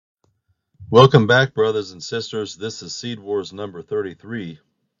Welcome back, brothers and sisters. This is Seed Wars number 33,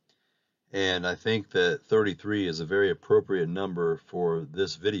 and I think that 33 is a very appropriate number for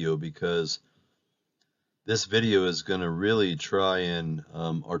this video because this video is going to really try and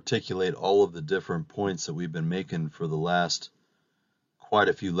articulate all of the different points that we've been making for the last quite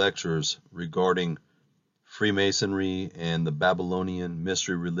a few lectures regarding Freemasonry and the Babylonian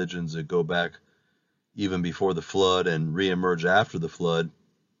mystery religions that go back even before the flood and reemerge after the flood.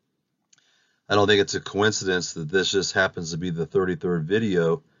 I don't think it's a coincidence that this just happens to be the 33rd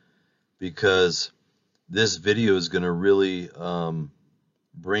video, because this video is going to really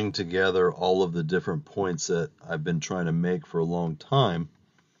bring together all of the different points that I've been trying to make for a long time.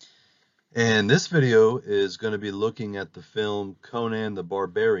 And this video is going to be looking at the film Conan the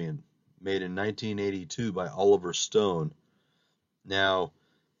Barbarian, made in 1982 by Oliver Stone. Now,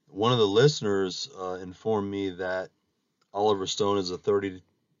 one of the listeners informed me that Oliver Stone is a 33rd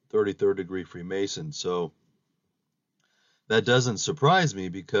degree Freemason, so that doesn't surprise me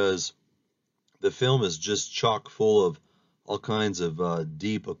because the film is just chock full of all kinds of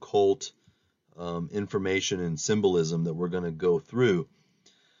deep occult information and symbolism that we're going to go through.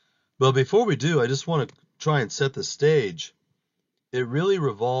 But before we do, I just want to try and set the stage. It really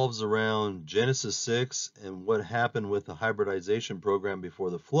revolves around Genesis 6 and what happened with the hybridization program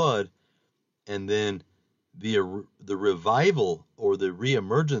before the flood, and then the revival or the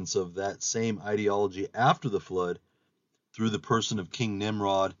reemergence of that same ideology after the flood through the person of King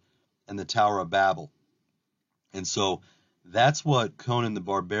Nimrod and the Tower of Babel. And so that's what Conan the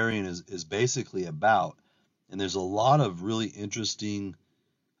Barbarian is basically about. And there's a lot of really interesting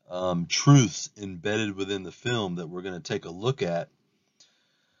truths embedded within the film that we're going to take a look at.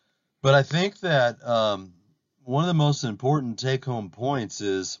 But I think that one of the most important take-home points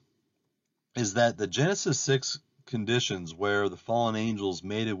is that the Genesis 6 conditions where the fallen angels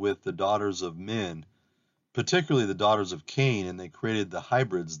mated with the daughters of men, particularly the daughters of Cain, and they created the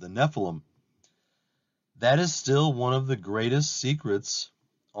hybrids, the Nephilim, that is still one of the greatest secrets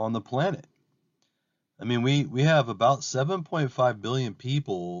on the planet. I mean, we have about 7.5 billion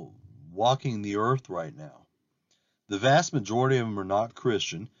people walking the earth right now. The vast majority of them are not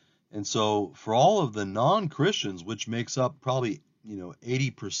Christian, and so for all of the non-Christians, which makes up probably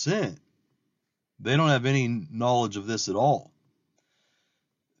 80%, they don't have any knowledge of this at all.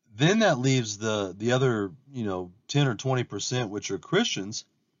 Then that leaves the other 10 or 20%, which are Christians,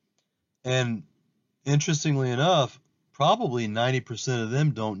 and interestingly enough, probably 90% of them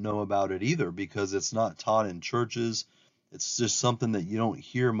don't know about it either, because it's not taught in churches. It's just something that you don't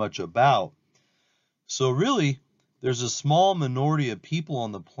hear much about. So really, there's a small minority of people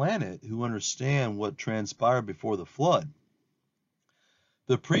on the planet who understand what transpired before the flood.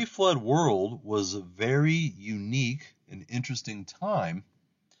 The pre-flood world was a very unique and interesting time,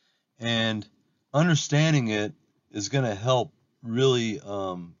 and understanding it is going to help really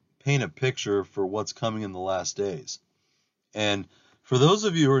paint a picture for what's coming in the last days. And for those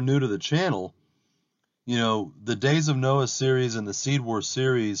of you who are new to the channel, the Days of Noah series and the Seed Wars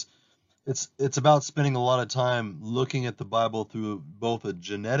series, it's about spending a lot of time looking at the Bible through both a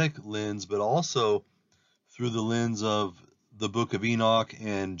genetic lens, but also through the lens of the book of Enoch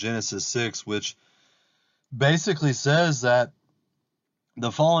and Genesis 6, which basically says that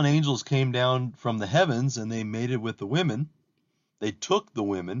the fallen angels came down from the heavens and they mated with the women. They took the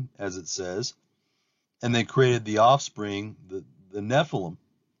women, as it says, and they created the offspring, the Nephilim,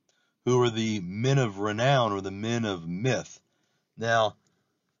 who are the men of renown or the men of myth. Now,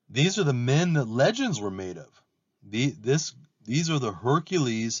 these are the men that legends were made of. These are the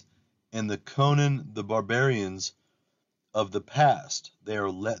Hercules and the Conan the Barbarians of the past. They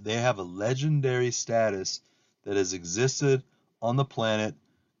have a legendary status that has existed on the planet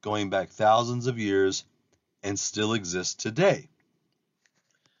going back thousands of years and still exists today.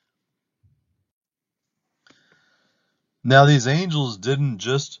 Now, these angels didn't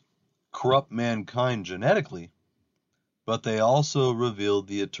just corrupt mankind genetically, but they also revealed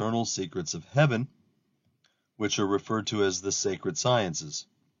the eternal secrets of heaven, which are referred to as the sacred sciences.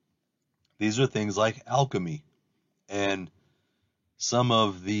 These are things like alchemy and some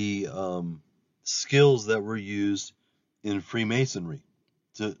of the skills that were used in Freemasonry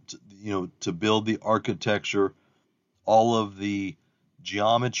to build the architecture, all of the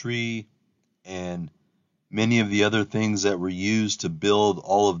geometry, and many of the other things that were used to build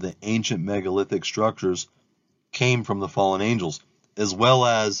all of the ancient megalithic structures came from the fallen angels, as well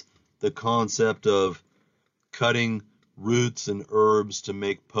as the concept of cutting roots and herbs to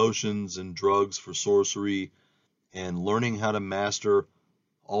make potions and drugs for sorcery, and learning how to master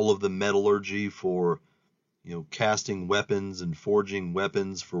all of the metallurgy for casting weapons and forging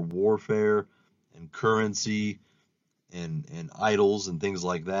weapons for warfare and currency and idols and things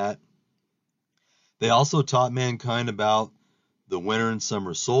like that. They also taught mankind about the winter and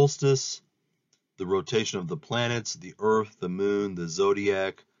summer solstice, the rotation of the planets, the earth, the moon, the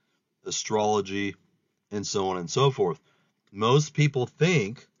zodiac, astrology, and so on and so forth. Most people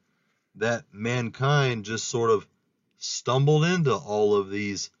think that mankind just sort of stumbled into all of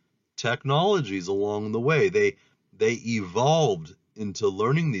these technologies along the way. They evolved into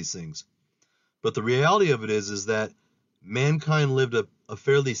learning these things. But the reality of it is that mankind lived a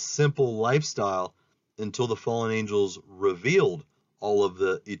fairly simple lifestyle until the fallen angels revealed all of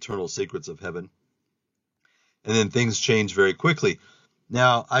the eternal secrets of heaven. And then things changed very quickly.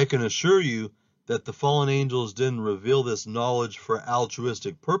 Now, I can assure you that the fallen angels didn't reveal this knowledge for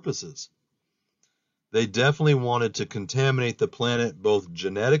altruistic purposes. They definitely wanted to contaminate the planet both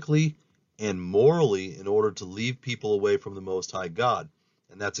genetically and morally in order to leave people away from the Most High God.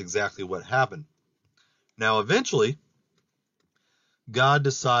 And that's exactly what happened. Now, eventually, God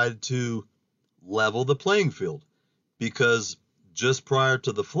decided to level the playing field because just prior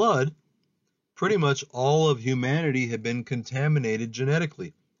to the flood, pretty much all of humanity had been contaminated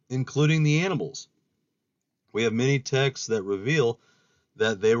genetically, including the animals. We have many texts that reveal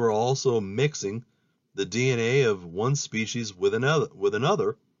that they were also mixing the DNA of one species with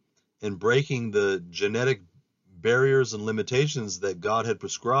another and breaking the genetic barriers and limitations that God had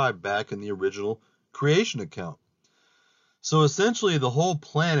prescribed back in the original creation account. So essentially the whole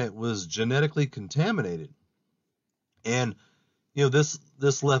planet was genetically contaminated. And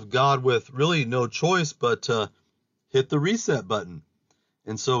this left God with really no choice but to hit the reset button.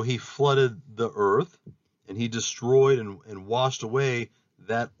 And so he flooded the earth and he destroyed and washed away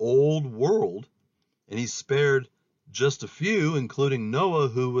that old world. And he spared just a few, including Noah,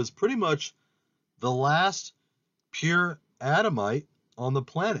 who was pretty much the last pure Adamite on the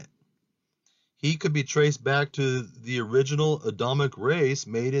planet. He could be traced back to the original Adamic race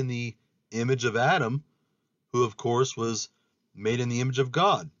made in the image of Adam, who of course was made in the image of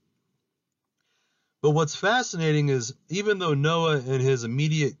God. But what's fascinating is even though Noah and his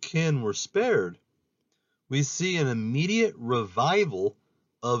immediate kin were spared, we see an immediate revival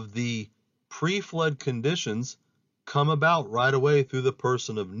of the pre-flood conditions come about right away through the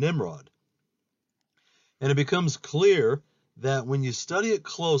person of Nimrod. And it becomes clear that when you study it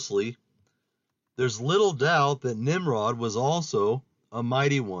closely, there's little doubt that Nimrod was also a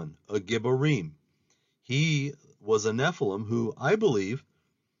mighty one, a Gibborim. He was a Nephilim who, I believe,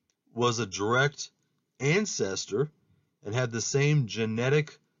 was a direct ancestor and had the same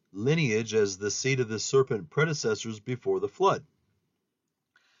genetic lineage as the seed of the serpent predecessors before the flood.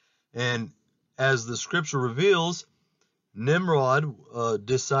 And as the scripture reveals, Nimrod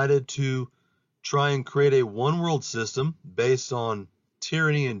decided to try and create a one world system based on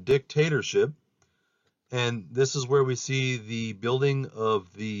tyranny and dictatorship. And this is where we see the building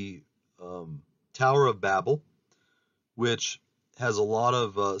of the Tower of Babel, which has a lot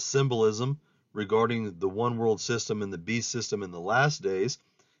of symbolism regarding the one world system and the beast system in the last days.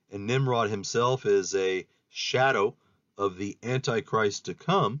 And Nimrod himself is a shadow of the Antichrist to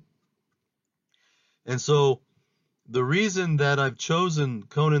come. And so the reason that I've chosen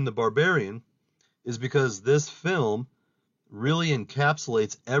Conan the Barbarian is because this film really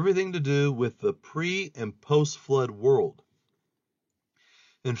encapsulates everything to do with the pre and post flood world.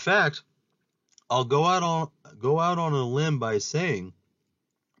 In fact, I'll go out on a limb by saying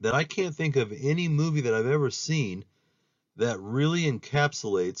that I can't think of any movie that I've ever seen that really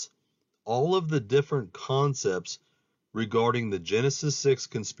encapsulates all of the different concepts regarding the Genesis 6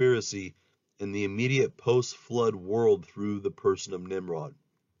 conspiracy and the immediate post-flood world through the person of Nimrod.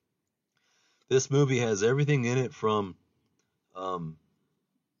 This movie has everything in it from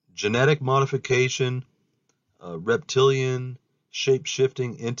genetic modification, reptilian,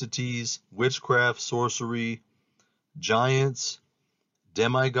 shape-shifting entities, witchcraft, sorcery, giants,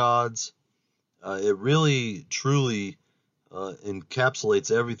 demigods. It really, truly encapsulates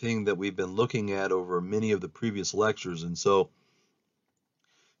everything that we've been looking at over many of the previous lectures. And so,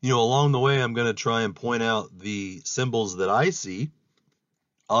 along the way, I'm going to try and point out the symbols that I see.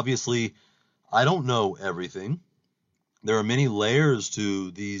 Obviously, I don't know everything. There are many layers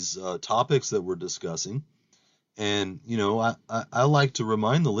to these topics that we're discussing. And, I like to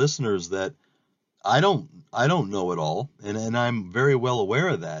remind the listeners that I don't know it all, and I'm very well aware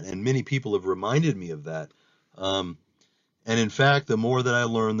of that, and many people have reminded me of that. And in fact, the more that I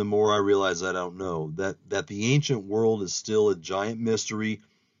learn, the more I realize I don't know, that the ancient world is still a giant mystery.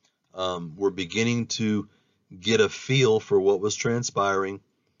 We're beginning to get a feel for what was transpiring.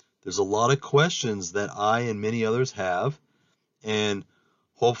 There's a lot of questions that I and many others have, and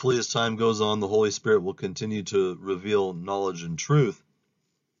hopefully as time goes on, the Holy Spirit will continue to reveal knowledge and truth.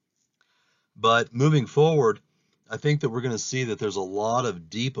 But moving forward, I think that we're going to see that there's a lot of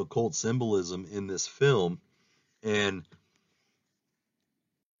deep occult symbolism in this film, and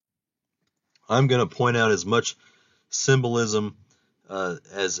I'm going to point out as much symbolism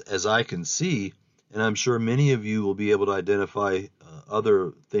as I can see, and I'm sure many of you will be able to identify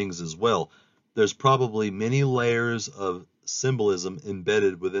other things as well. There's probably many layers of symbolism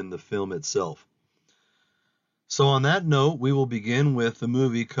embedded within the film itself. So on that note, we will begin with the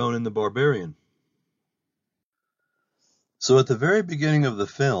movie Conan the Barbarian. So at the very beginning of the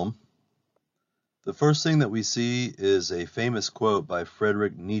film, the first thing that we see is a famous quote by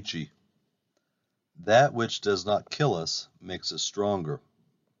Friedrich Nietzsche. "That which does not kill us makes us stronger."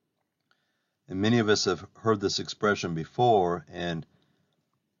 And many of us have heard this expression before, and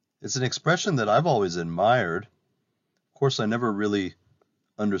it's an expression that I've always admired. Of course, I never really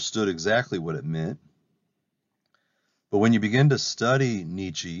understood exactly what it meant. But when you begin to study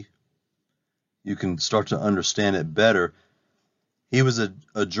Nietzsche, you can start to understand it better. He was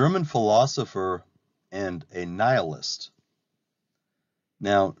a German philosopher and a nihilist.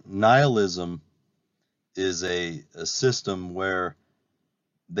 Now, nihilism is a system where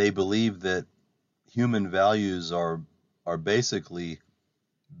they believe that human values are basically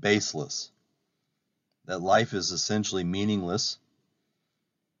baseless, that life is essentially meaningless.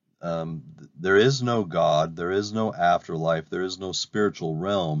 There is no God, there is no afterlife, there is no spiritual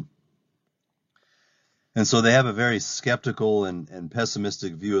realm. And so they have a very skeptical and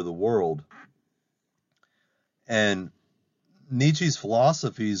pessimistic view of the world. And Nietzsche's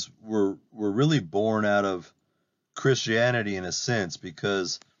philosophies were really born out of Christianity in a sense,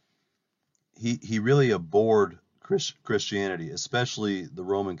 because he really abhorred Christianity, especially the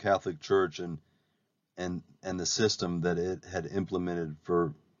Roman Catholic Church and the system that it had implemented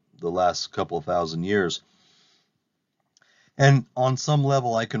for the last couple of thousand years. And on some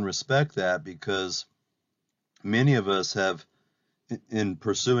level, I can respect that, because many of us have, in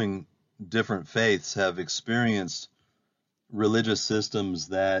pursuing different faiths, have experienced religious systems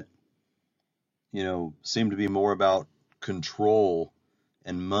that, seem to be more about control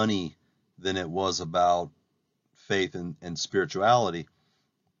and money than it was about faith and spirituality.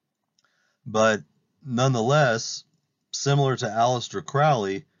 But nonetheless, similar to Aleister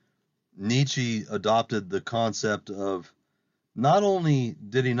Crowley, Nietzsche adopted the concept of, not only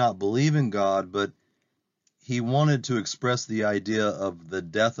did he not believe in God, but he wanted to express the idea of the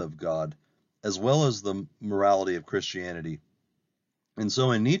death of God, as well as the morality of Christianity. And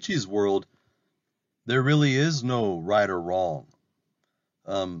so in Nietzsche's world, there really is no right or wrong.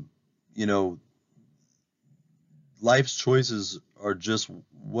 Life's choices are just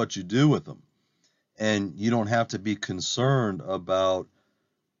what you do with them. And you don't have to be concerned about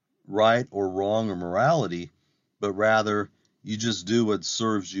right or wrong or morality, but rather you just do what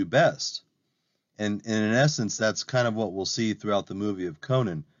serves you best. And in essence, that's kind of what we'll see throughout the movie of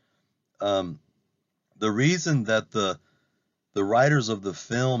Conan. The reason that the writers of the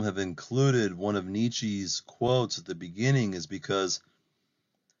film have included one of Nietzsche's quotes at the beginning is because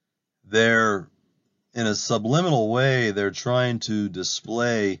they're, in a subliminal way, they're trying to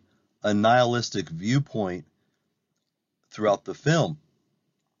display a nihilistic viewpoint throughout the film.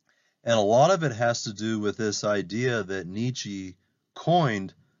 And a lot of it has to do with this idea that Nietzsche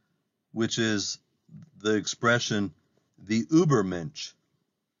coined, which is the expression, the Übermensch,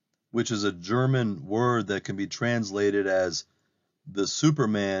 which is a German word that can be translated as the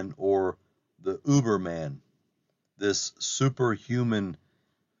Superman or the Uberman, this superhuman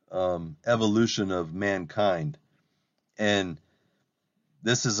evolution of mankind. And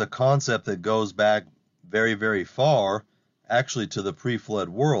this is a concept that goes back very, very far, actually, to the pre-flood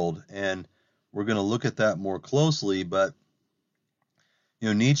world, and we're going to look at that more closely. But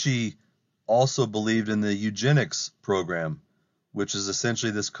Nietzsche also believed in the eugenics program, which is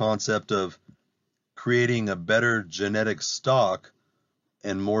essentially this concept of creating a better genetic stock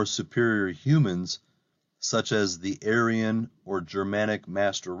and more superior humans, such as the Aryan or Germanic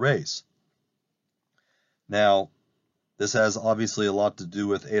master race. Now, this has obviously a lot to do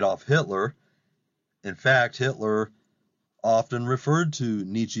with Adolf Hitler. In fact, Hitler often referred to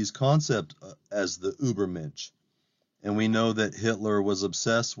Nietzsche's concept as the Übermensch. And we know that Hitler was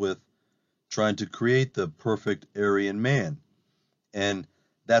obsessed with trying to create the perfect Aryan man. And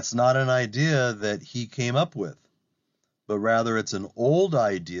that's not an idea that he came up with, but rather it's an old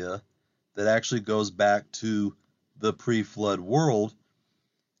idea that actually goes back to the pre-flood world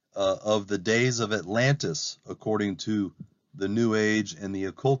of the days of Atlantis, according to the New Age, and the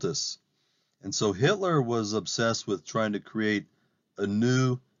occultists. And so Hitler was obsessed with trying to create a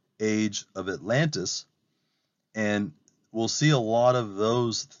new age of Atlantis, and we'll see a lot of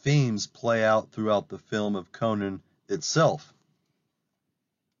those themes play out throughout the film of Conan itself.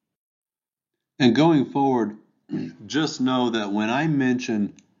 And going forward, just know that when I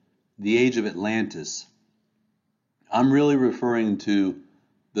mention the age of Atlantis, I'm really referring to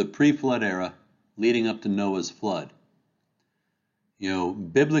the pre-flood era leading up to Noah's flood.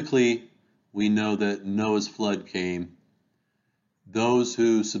 Biblically, we know that Noah's flood came. Those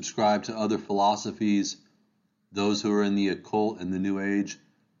who subscribe to other philosophies, those who are in the occult and the New Age,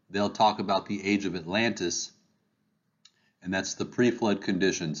 they'll talk about the age of Atlantis, and that's the pre-flood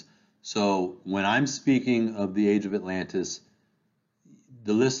conditions. So when I'm speaking of the age of Atlantis,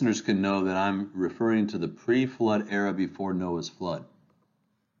 the listeners can know that I'm referring to the pre-flood era before Noah's flood.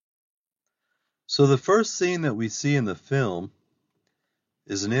 So the first scene that we see in the film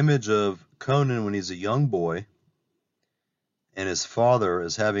is an image of Conan when he's a young boy, and his father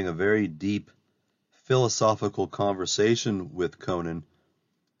is having a very deep philosophical conversation with Conan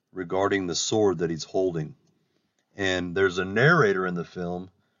regarding the sword that he's holding. And there's a narrator in the film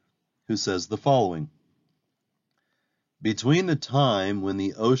who says the following: "Between the time when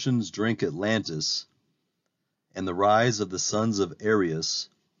the oceans drink Atlantis and the rise of the sons of Aries,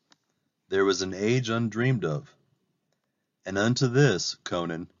 there was an age undreamed of, and unto this,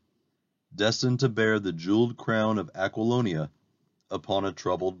 Conan, destined to bear the jeweled crown of Aquilonia upon a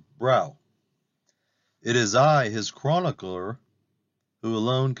troubled brow. It is I, his chronicler, who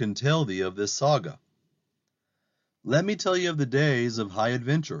alone can tell thee of this saga. Let me tell you of the days of high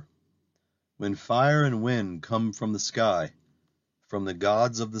adventure, when fire and wind come from the sky, from the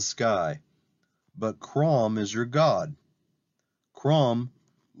gods of the sky, but Crom is your god. Crom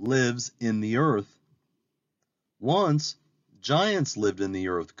lives in the earth. Once, giants lived in the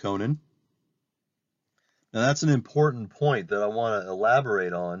earth, Conan." Now that's an important point that I want to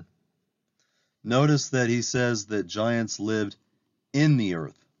elaborate on. Notice that he says that giants lived in the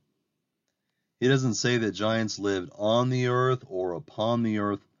earth. He doesn't say that giants lived on the earth or upon the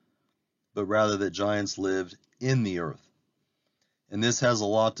earth, but rather that giants lived in the earth. And this has a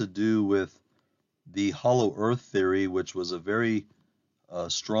lot to do with the hollow earth theory, which was a very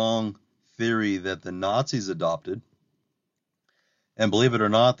strong theory that the Nazis adopted. And believe it or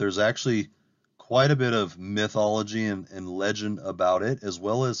not, there's actually quite a bit of mythology and legend about it, as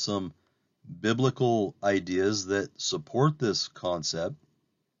well as some biblical ideas that support this concept.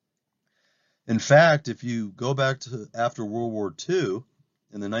 In fact, if you go back to after World War II,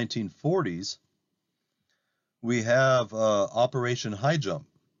 in the 1940s, we have Operation High Jump,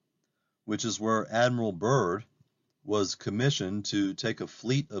 which is where Admiral Byrd was commissioned to take a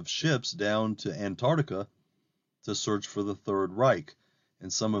fleet of ships down to Antarctica to search for the Third Reich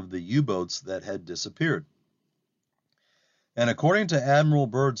and some of the U-boats that had disappeared. And according to Admiral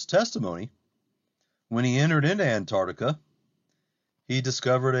Byrd's testimony, when he entered into Antarctica, he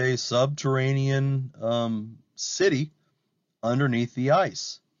discovered a subterranean city underneath the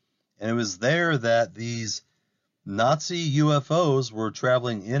ice. And it was there that these Nazi UFOs were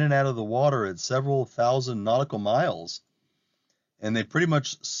traveling in and out of the water at several thousand nautical miles. And they pretty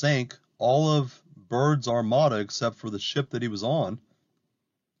much sank all of Byrd's armada except for the ship that he was on.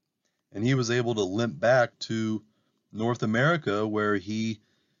 And he was able to limp back to North America, where he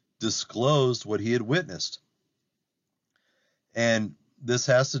disclosed what he had witnessed. And this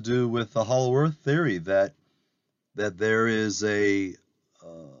has to do with the hollow earth theory, that there is a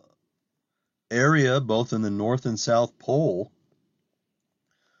area both in the North and South Pole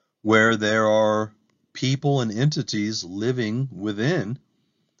where there are people and entities living within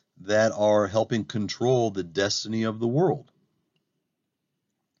that are helping control the destiny of the world.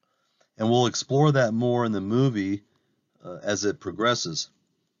 And we'll explore that more in the movie as it progresses.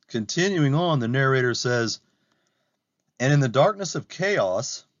 Continuing on, the narrator says, "And in the darkness of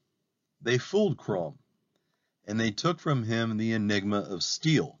chaos, they fooled Crom, and they took from him the enigma of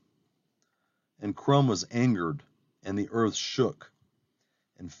steel. And Crom was angered, and the earth shook,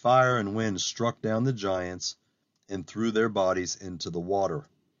 and fire and wind struck down the giants and threw their bodies into the water."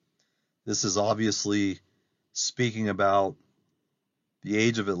 This is obviously speaking about the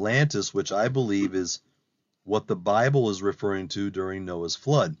age of Atlantis, which I believe is what the Bible is referring to during Noah's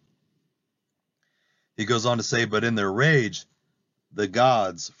flood. He goes on to say, "But in their rage, the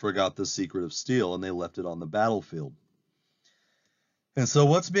gods forgot the secret of steel, and they left it on the battlefield." And so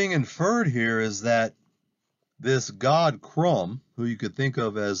what's being inferred here is that this god Crom, who you could think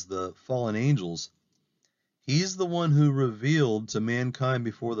of as the fallen angels, he's the one who revealed to mankind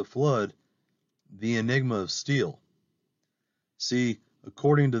before the flood the enigma of steel. See,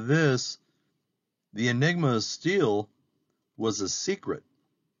 according to this, the enigma of steel was a secret.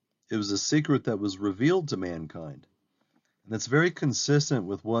 It was a secret that was revealed to mankind. And it's very consistent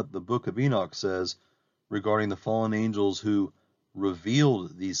with what the book of Enoch says regarding the fallen angels who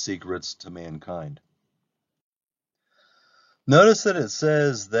revealed these secrets to mankind. Notice that it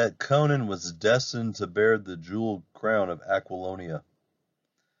says that Conan was destined to bear the jeweled crown of Aquilonia.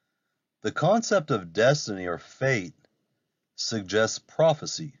 The concept of destiny or fate suggests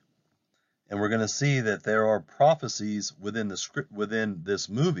prophecy. And we're going to see that there are prophecies within the script, within this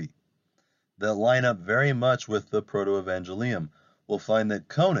movie, that line up very much with the Proto-Evangelium. We'll find that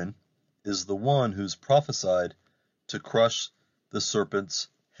Conan is the one who's prophesied to crush the serpent's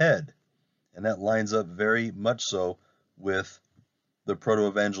head. And that lines up very much so with the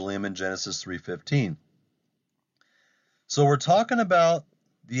Proto-Evangelium in Genesis 3:15. So we're talking about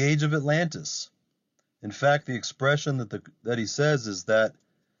the age of Atlantis. In fact, the expression that he says is that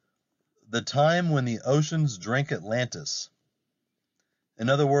the time when the oceans drank Atlantis. In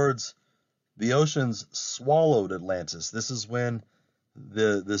other words, the oceans swallowed Atlantis. This is when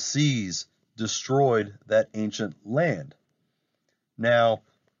the seas destroyed that ancient land. Now,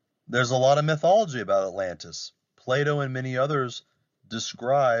 there's a lot of mythology about Atlantis. Plato and many others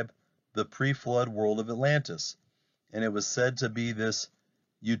describe the pre-flood world of Atlantis. And it was said to be this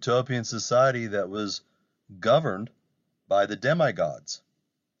utopian society that was governed by the demigods.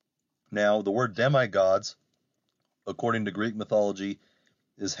 Now, the word demigods, according to Greek mythology,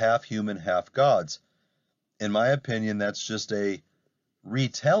 is half human, half gods. In my opinion, that's just a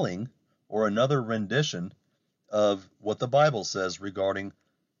retelling or another rendition of what the Bible says regarding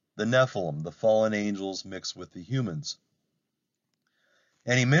the Nephilim, the fallen angels mixed with the humans.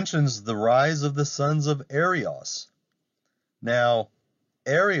 And he mentions the rise of the sons of Arios. Now,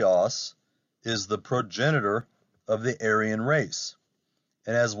 Arios is the progenitor of the Aryan race.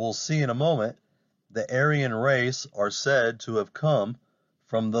 And as we'll see in a moment, the Aryan race are said to have come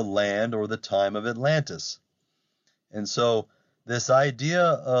from the land or the time of Atlantis. And so this idea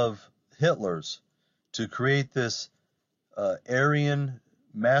of Hitler's to create this Aryan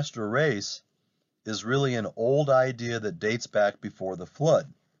master race is really an old idea that dates back before the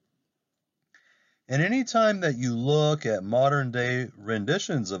flood. And anytime that you look at modern day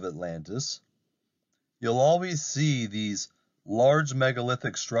renditions of Atlantis, you'll always see these large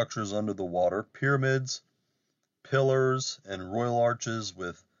megalithic structures under the water, pyramids, pillars, and royal arches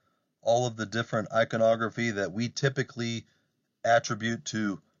with all of the different iconography that we typically attribute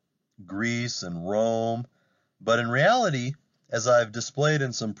to Greece and Rome. But in reality, as I've displayed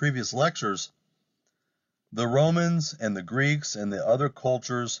in some previous lectures, the Romans and the Greeks and the other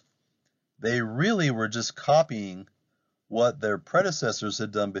cultures, they really were just copying what their predecessors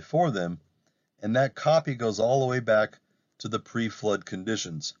had done before them, and that copy goes all the way back to the pre-flood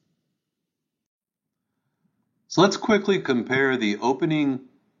conditions. So let's quickly compare the opening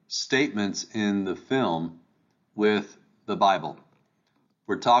statements in the film with the Bible.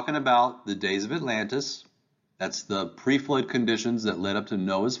 We're talking about the days of Atlantis. That's the pre-flood conditions that led up to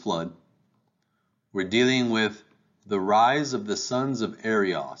Noah's flood. We're dealing with the rise of the sons of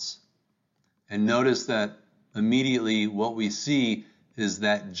Arios. And notice that immediately what we see is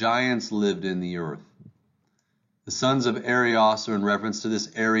that giants lived in the earth. The sons of Arios are in reference to this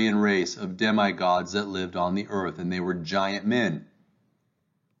Aryan race of demigods that lived on the earth, and they were giant men.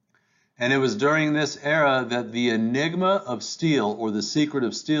 And it was during this era that the enigma of steel, or the secret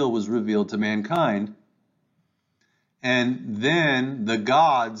of steel, was revealed to mankind. And then the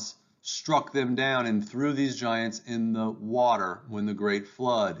gods struck them down and threw these giants in the water when the great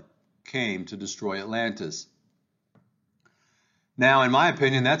flood came to destroy Atlantis. Now, in my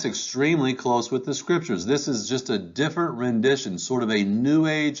opinion, that's extremely close with the scriptures. This is just a different rendition, sort of a New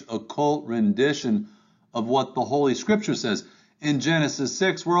Age occult rendition of what the Holy Scripture says. In Genesis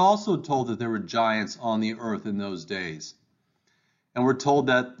 6, we're also told that there were giants on the earth in those days. And we're told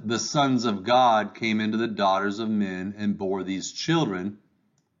that the sons of God came into the daughters of men and bore these children,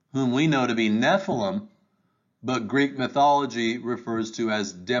 whom we know to be Nephilim, but Greek mythology refers to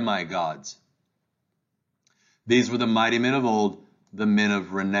as demigods. These were the mighty men of old, the men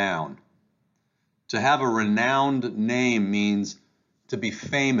of renown. To have a renowned name means to be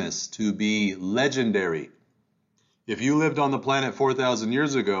famous, to be legendary. If you lived on the planet 4,000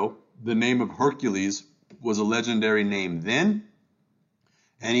 years ago, the name of Hercules was a legendary name then.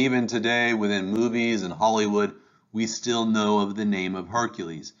 And even today, within movies and Hollywood, we still know of the name of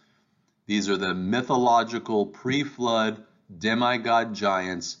Hercules. These are the mythological pre-flood demigod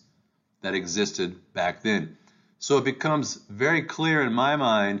giants that existed back then. So it becomes very clear in my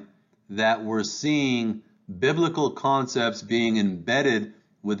mind that we're seeing biblical concepts being embedded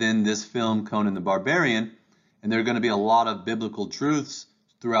within this film, Conan the Barbarian, and there are going to be a lot of biblical truths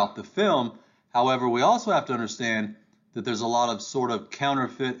throughout the film. However, we also have to understand that there's a lot of sort of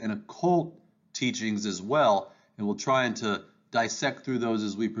counterfeit and occult teachings as well, and we'll try to dissect through those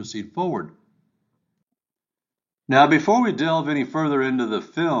as we proceed forward. Now, before we delve any further into the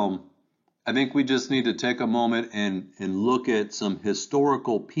film, I think we just need to take a moment and look at some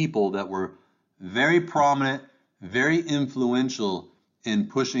historical people that were very prominent, very influential in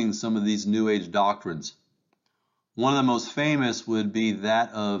pushing some of these New Age doctrines. One of the most famous would be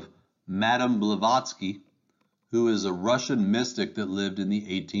that of Madame Blavatsky, who is a Russian mystic that lived in the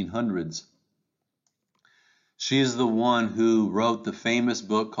 1800s. She is the one who wrote the famous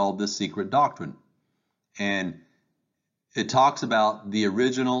book called The Secret Doctrine. And it talks about the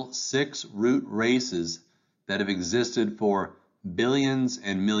original 6 root races that have existed for billions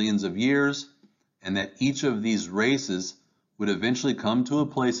and millions of years, and that each of these races would eventually come to a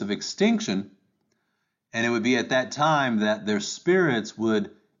place of extinction, and it would be at that time that their spirits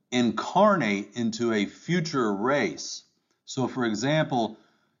would incarnate into a future race. So, for example,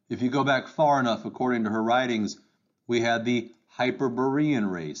 if you go back far enough, according to her writings, we had the Hyperborean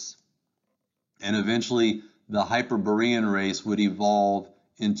race, and eventually the Hyperborean race would evolve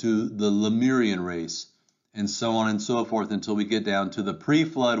into the Lemurian race, and so on and so forth until we get down to the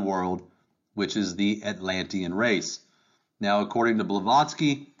pre-flood world, which is the Atlantean race. Now, according to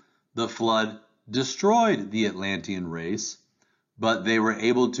Blavatsky, the flood destroyed the Atlantean race, but they were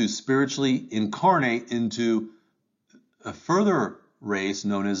able to spiritually incarnate into a further race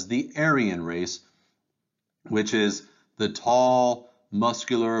known as the Aryan race, which is the tall,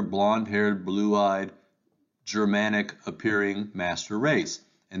 muscular, blonde-haired, blue-eyed, Germanic-appearing master race.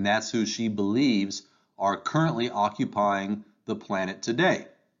 And that's who she believes are currently occupying the planet today.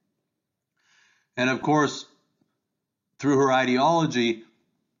 And of course, through her ideology,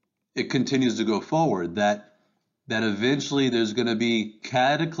 it continues to go forward that eventually there's going to be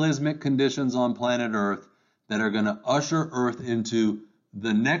cataclysmic conditions on planet Earth that are going to usher Earth into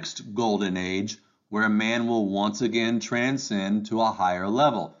the next golden age, where man will once again transcend to a higher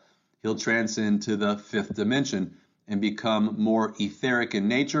level. He'll transcend to the 5th dimension and become more etheric in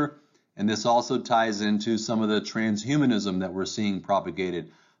nature. And this also ties into some of the transhumanism that we're seeing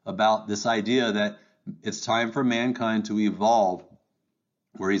propagated about this idea that it's time for mankind to evolve,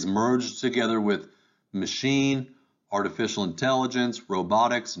 where he's merged together with machine, artificial intelligence,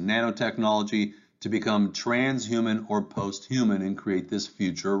 robotics, nanotechnology to become transhuman or post-human and create this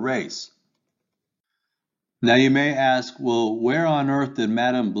future race. Now you may ask, well, where on earth did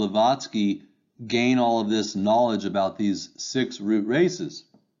Madame Blavatsky gain all of this knowledge about these 6 root races?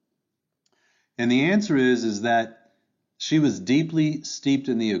 And the answer is that she was deeply steeped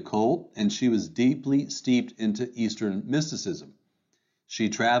in the occult, and she was deeply steeped into Eastern mysticism. She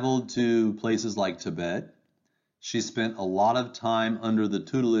traveled to places like Tibet. She spent a lot of time under the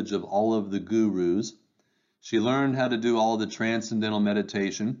tutelage of all of the gurus. She learned how to do all the transcendental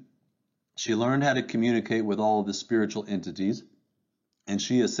meditation. She learned how to communicate with all of the spiritual entities, and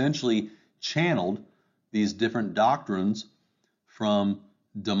she essentially channeled these different doctrines from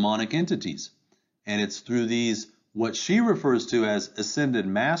demonic entities. And it's through these, what she refers to as ascended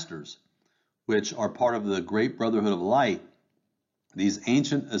masters, which are part of the Great Brotherhood of Light, these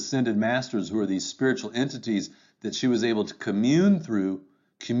ancient ascended masters who are these spiritual entities that she was able to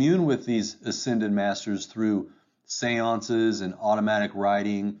commune with these ascended masters through seances and automatic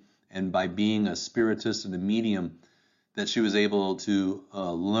writing, and by being a spiritist and a medium, that she was able to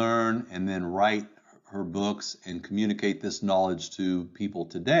learn and then write her books and communicate this knowledge to people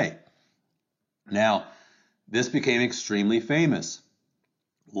today. Now, this became extremely famous.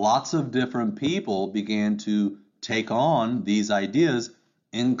 Lots of different people began to take on these ideas,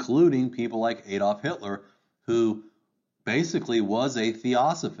 including people like Adolf Hitler, who basically was a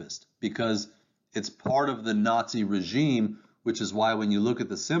theosophist, because it's part of the Nazi regime, which is why when you look at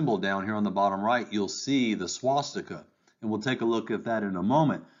the symbol down here on the bottom right, you'll see the swastika. And we'll take a look at that in a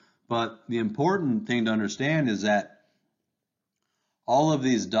moment. But the important thing to understand is that all of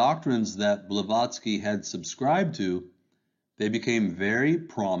these doctrines that Blavatsky had subscribed to, they became very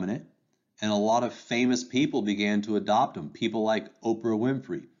prominent, and a lot of famous people began to adopt them. People like Oprah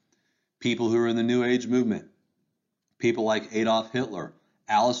Winfrey, people who are in the New Age movement, people like Adolf Hitler.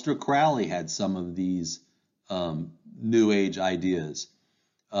 Aleister Crowley had some of these New Age ideas.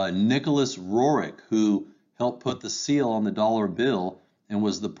 Nicholas Roerich, who helped put the seal on the dollar bill and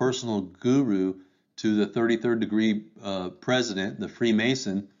was the personal guru to the 33rd degree president, the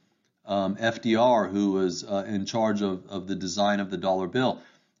Freemason, FDR, who was in charge of the design of the dollar bill.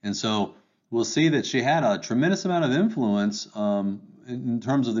 And so we'll see that she had a tremendous amount of influence in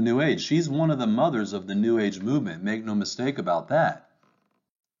terms of the New Age. She's one of the mothers of the New Age movement. Make no mistake about that.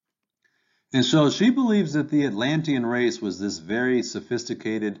 And so she believes that the Atlantean race was this very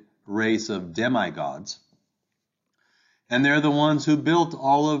sophisticated race of demigods. And they're the ones who built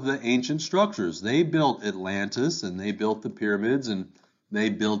all of the ancient structures. They built Atlantis, and they built the pyramids, and they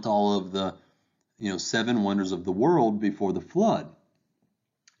built all of the, 7 wonders of the world before the flood.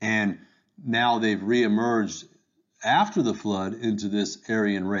 And now they've reemerged after the flood into this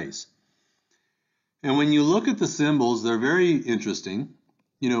Aryan race. And when you look at the symbols, they're very interesting.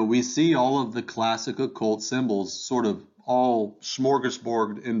 We see all of the classic occult symbols sort of all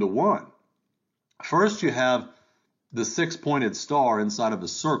smorgasborded into one. First, you have the 6-pointed star inside of a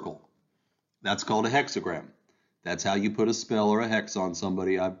circle. That's called a hexagram. That's how you put a spell or a hex on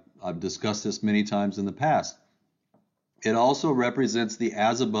somebody. I've discussed this many times in the past. It also represents the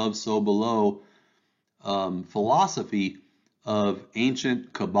as above, so below philosophy of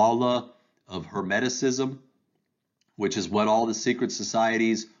ancient Kabbalah, of Hermeticism, which is what all the secret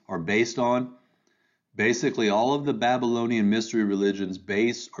societies are based on. Basically, all of the Babylonian mystery religions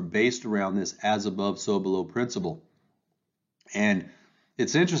are based around this as above, so below principle. And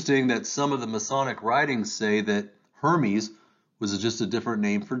it's interesting that some of the Masonic writings say that Hermes was just a different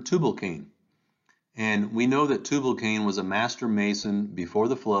name for Tubal-Cain. And we know that Tubal-Cain was a master mason before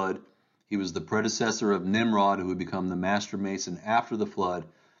the flood. He was the predecessor of Nimrod, who would become the master mason after the flood.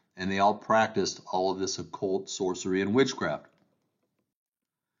 And they all practiced all of this occult sorcery and witchcraft.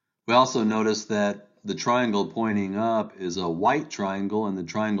 We also notice that the triangle pointing up is a white triangle, and the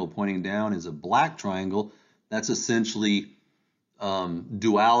triangle pointing down is a black triangle. That's essentially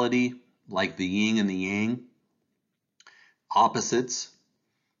duality, like the yin and the yang, opposites.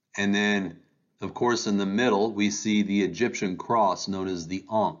 And then, of course, in the middle, we see the Egyptian cross known as the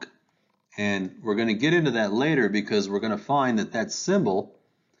Ankh. And we're going to get into that later because we're going to find that that symbol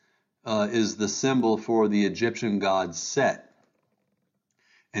is the symbol for the Egyptian god Set.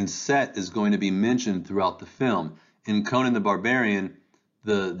 And Set is going to be mentioned throughout the film. In Conan the Barbarian,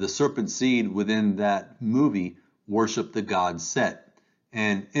 the serpent seed within that movie worshiped the god Set.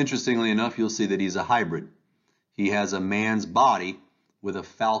 And interestingly enough, you'll see that he's a hybrid. He has a man's body with a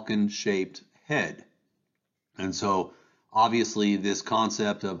falcon-shaped head. And so, obviously, this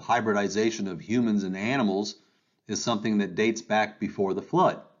concept of hybridization of humans and animals is something that dates back before the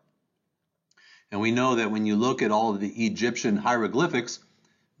flood. And we know that when you look at all of the Egyptian hieroglyphics,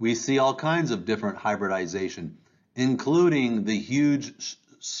 we see all kinds of different hybridization, including the huge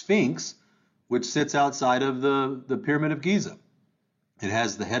Sphinx, which sits outside of the Pyramid of Giza. It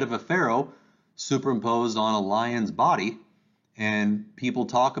has the head of a pharaoh superimposed on a lion's body, and people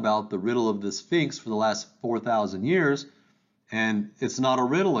talk about the riddle of the Sphinx for the last 4,000 years, and it's not a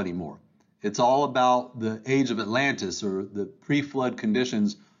riddle anymore. It's all about the age of Atlantis, or the pre-flood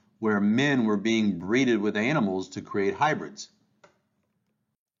conditions where men were being breeded with animals to create hybrids.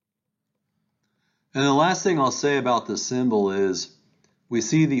 And the last thing I'll say about the symbol is we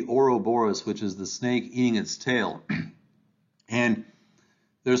see the Ouroboros, which is the snake eating its tail. And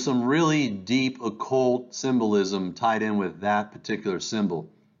there's some really deep occult symbolism tied in with that particular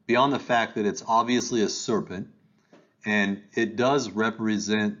symbol, beyond the fact that it's obviously a serpent, and it does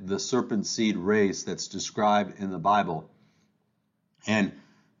represent the serpent seed race that's described in the Bible. And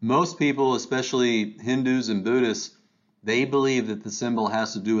most people, especially Hindus and Buddhists, they believe that the symbol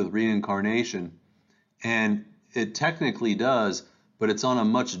has to do with reincarnation. And it technically does, but it's on a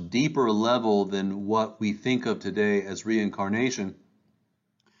much deeper level than what we think of today as reincarnation.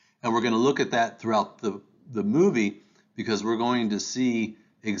 And we're going to look at that throughout the movie, because we're going to see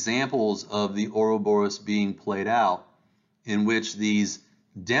examples of the Ouroboros being played out, in which these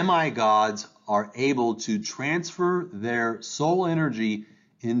demigods are able to transfer their soul energy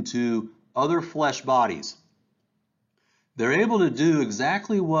into other flesh bodies. They're able to do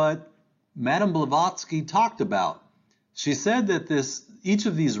exactly what Madame Blavatsky talked about. She said that each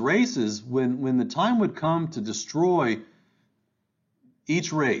of these races, when the time would come to destroy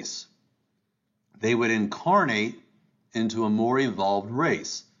each race, they would incarnate into a more evolved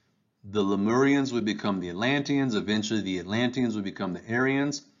race. The Lemurians would become the Atlanteans. Eventually, the Atlanteans would become the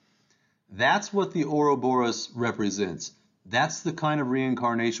Aryans. That's what the Ouroboros represents. That's the kind of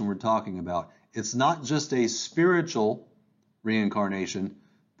reincarnation we're talking about. It's not just a spiritual reincarnation,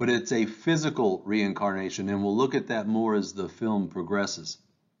 but it's a physical reincarnation, and we'll look at that more as the film progresses.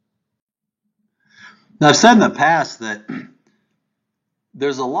 Now, I've said in the past that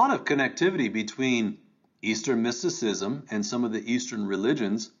there's a lot of connectivity between Eastern mysticism and some of the Eastern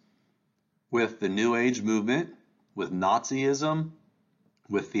religions with the New Age movement, with Nazism,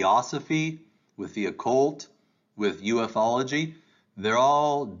 with theosophy, with the occult, with ufology. They're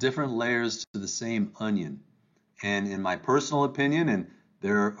all different layers to the same onion. And in my personal opinion, and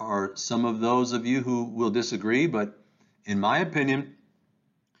there are some of those of you who will disagree, but in my opinion,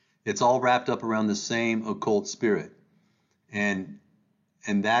 it's all wrapped up around the same occult spirit. And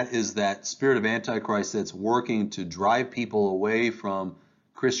that is that spirit of Antichrist that's working to drive people away from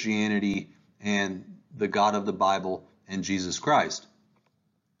Christianity and the God of the Bible and Jesus Christ.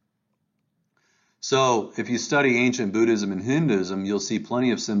 So if you study ancient Buddhism and Hinduism, you'll see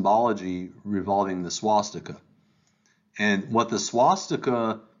plenty of symbology revolving the swastika. And what the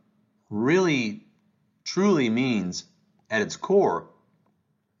swastika really, truly means at its core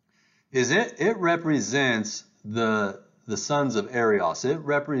is it represents the sons of Arios. It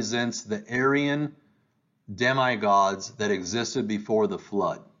represents the Aryan demigods that existed before the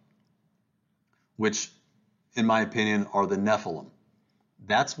flood, which, in my opinion, are the Nephilim.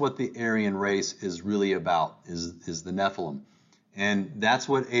 That's what the Aryan race is really about, is the Nephilim. And that's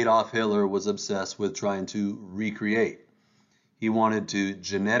what Adolf Hitler was obsessed with trying to recreate. He wanted to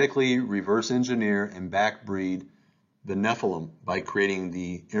genetically reverse engineer and backbreed the Nephilim by creating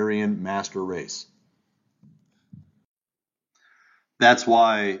the Aryan master race. That's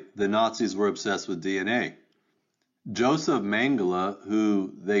why the Nazis were obsessed with DNA. Joseph Mengele,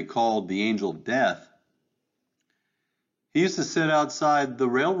 who they called the Angel of Death, he used to sit outside the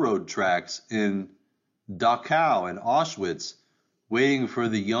railroad tracks in Dachau and Auschwitz, waiting for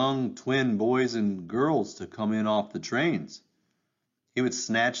the young twin boys and girls to come in off the trains. He would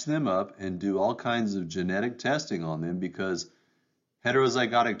snatch them up and do all kinds of genetic testing on them because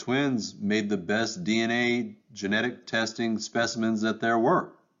heterozygotic twins made the best DNA genetic testing specimens that there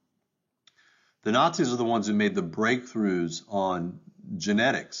were. The Nazis are the ones who made the breakthroughs on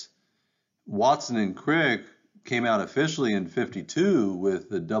genetics. Watson and Crick came out officially in 1952 with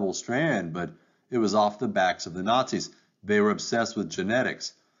the double strand, but it was off the backs of the Nazis. They were obsessed with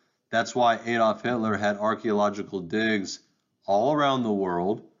genetics. That's why Adolf Hitler had archaeological digs all around the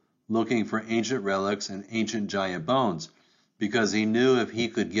world looking for ancient relics and ancient giant bones, because he knew if he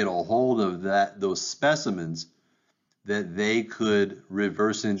could get a hold of those specimens, that they could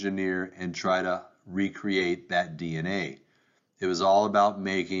reverse engineer and try to recreate that DNA. It was all about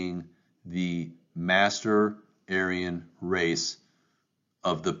making the master Aryan race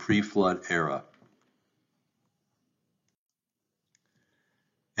of the pre-flood era.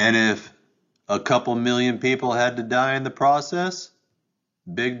 And if a couple million people had to die in the process,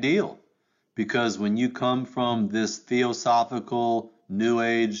 big deal. Because when you come from this theosophical, New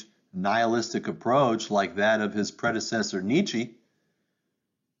Age, nihilistic approach like that of his predecessor Nietzsche,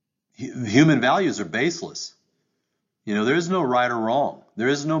 human values are baseless. You know, there is no right or wrong. There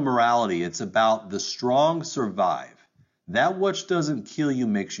is no morality. It's about the strong survive. That which doesn't kill you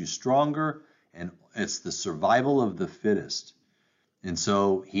makes you stronger, and it's the survival of the fittest. And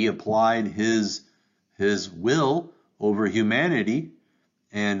so he applied his will over humanity,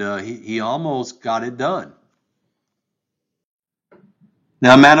 and he almost got it done.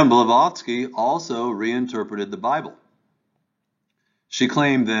 Now, Madame Blavatsky also reinterpreted the Bible. She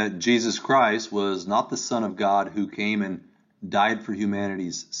claimed that Jesus Christ was not the Son of God who came and died for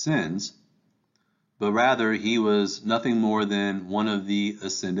humanity's sins, but rather he was nothing more than one of the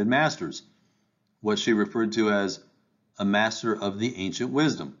ascended masters, what she referred to as a master of the ancient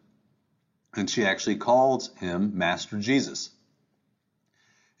wisdom. And she actually calls him Master Jesus.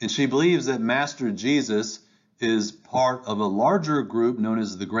 And she believes that Master Jesus is part of a larger group known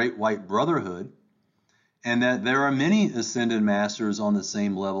as the Great White Brotherhood, and that there are many ascended masters on the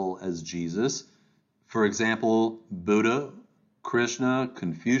same level as Jesus. For example, Buddha, Krishna,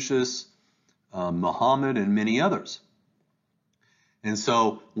 Confucius, Muhammad, and many others. And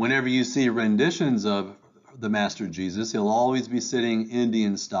so whenever you see renditions of the Master Jesus, he'll always be sitting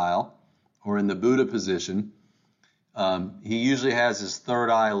Indian style or in the Buddha position. He usually has his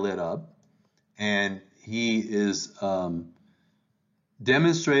third eye lit up, and he is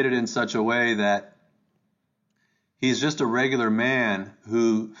demonstrated in such a way that he's just a regular man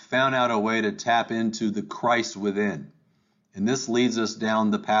who found out a way to tap into the Christ within. And this leads us down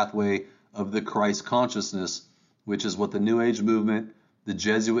the pathway of the Christ consciousness, which is what the New Age movement, the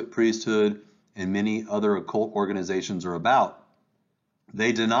Jesuit priesthood, and many other occult organizations are about.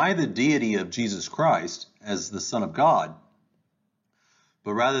 They deny the deity of Jesus Christ as the Son of God,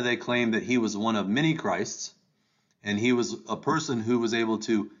 but rather they claim that he was one of many Christs, and he was a person who was able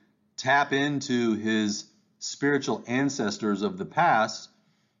to tap into his spiritual ancestors of the past,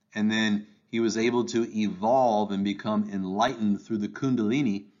 and then he was able to evolve and become enlightened through the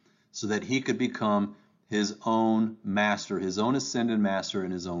Kundalini so that he could become his own master, his own ascended master,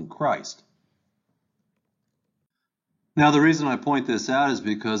 and his own Christ. Now, the reason I point this out is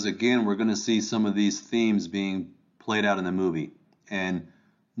because, again, we're going to see some of these themes being played out in the movie. And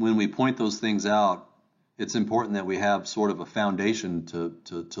when we point those things out, it's important that we have sort of a foundation to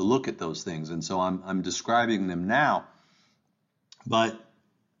look at those things. And so I'm describing them now. But,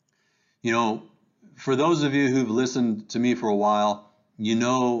 you know, for those of you who've listened to me for a while, you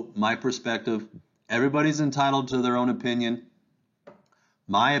know my perspective. Everybody's entitled to their own opinion.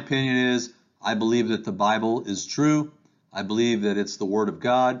 My opinion is I believe that the Bible is true. I believe that it's the Word of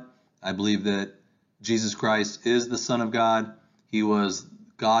God. I believe that Jesus Christ is the Son of God. He was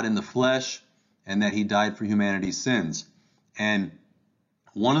God in the flesh, and that he died for humanity's sins. And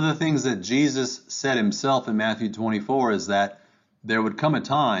one of the things that Jesus said himself in Matthew 24 is that there would come a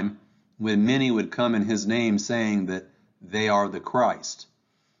time when many would come in his name saying that they are the Christ.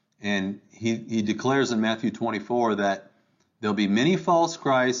 And he declares in Matthew 24 that there'll be many false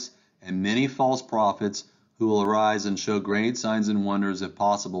Christs and many false prophets who will arise and show great signs and wonders, if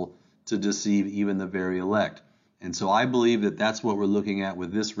possible, to deceive even the very elect. And so I believe that that's what we're looking at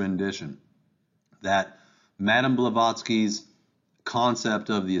with this rendition, that Madame Blavatsky's concept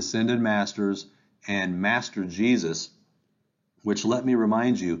of the Ascended Masters and Master Jesus, which, let me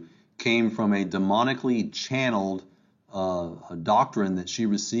remind you, came from a demonically channeled a doctrine that she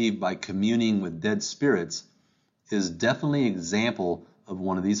received by communing with dead spirits, is definitely an example of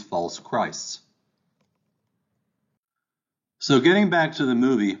one of these false Christs. So getting back to the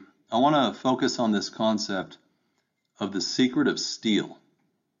movie, I want to focus on this concept of the secret of steel.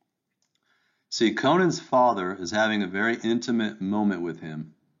 See, Conan's father is having a very intimate moment with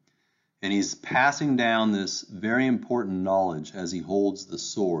him, and he's passing down this very important knowledge as he holds the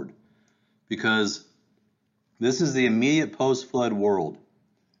sword, because this is the immediate post-flood world.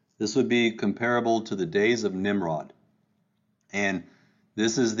 This would be comparable to the days of Nimrod, and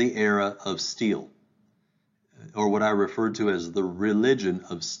this is the era of steel, or what I refer to as the religion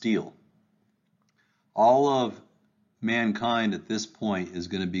of steel. All of mankind at this point is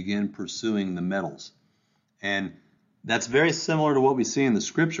going to begin pursuing the metals. And that's very similar to what we see in the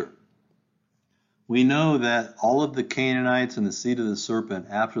scripture. We know that all of the Canaanites and the seed of the serpent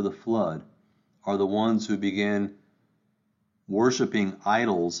after the flood are the ones who begin worshiping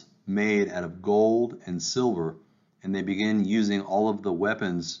idols made out of gold and silver, and they begin using all of the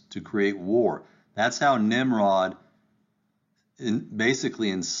weapons to create war. That's how Nimrod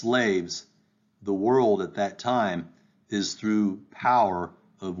basically enslaves the world at that time, is through power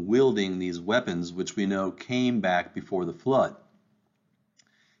of wielding these weapons, which we know came back before the flood.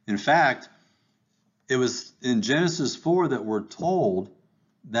 In fact, it was in Genesis 4 that we're told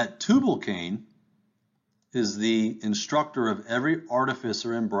that Tubal-Cain is the instructor of every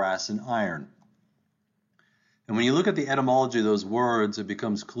artificer in brass and iron. And when you look at the etymology of those words, it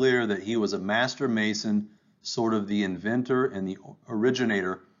becomes clear that he was a master mason, sort of the inventor and the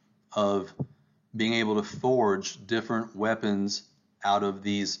originator of being able to forge different weapons out of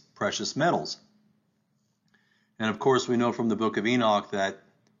these precious metals. And of course, we know from the book of Enoch that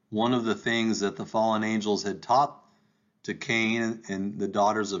one of the things that the fallen angels had taught to Cain and the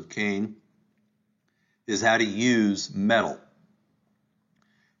daughters of Cain is how to use metal.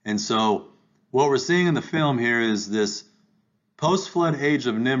 And so what we're seeing in the film here is this post-flood age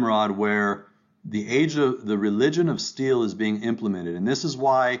of Nimrod, where the religion of steel is being implemented. And this is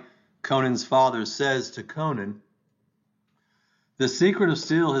why Conan's father says to Conan, the secret of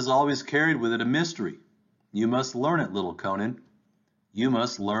steel has always carried with it a mystery. You must learn it, little Conan. You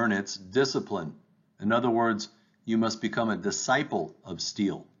must learn its discipline. In other words, you must become a disciple of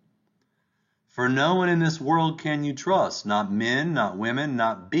steel. For no one in this world can you trust, not men, not women,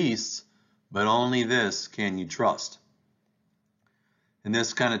 not beasts, but only this can you trust. And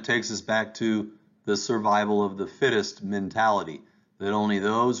this kind of takes us back to the survival of the fittest mentality, that only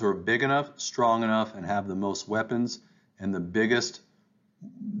those who are big enough, strong enough, and have the most weapons and the biggest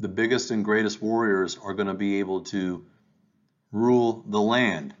and greatest warriors are going to be able to rule the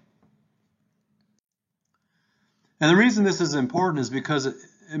land. And the reason this is important is because it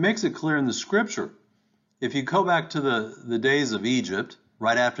makes it clear in the scripture. If you go back to the days of Egypt,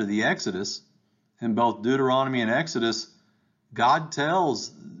 right after the Exodus, in both Deuteronomy and Exodus, God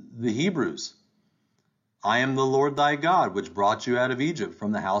tells the Hebrews, I am the Lord thy God, which brought you out of Egypt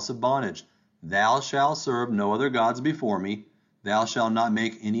from the house of bondage. Thou shalt serve no other gods before me. Thou shalt not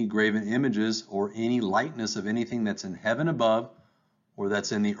make any graven images or any likeness of anything that's in heaven above, or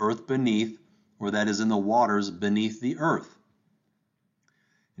that's in the earth beneath, or that is in the waters beneath the earth.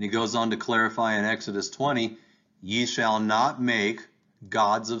 And he goes on to clarify in Exodus 20, ye shall not make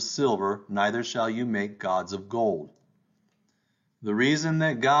gods of silver, neither shall you make gods of gold. The reason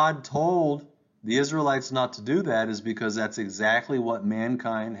that God told the Israelites not to do that is because that's exactly what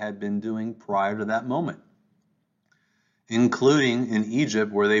mankind had been doing prior to that moment, including in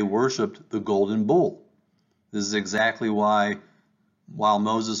Egypt where they worshipped the golden bull. This is exactly why, while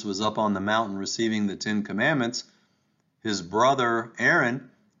Moses was up on the mountain receiving the 10 Commandments, his brother Aaron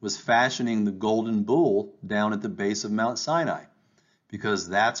was fashioning the golden bull down at the base of Mount Sinai, because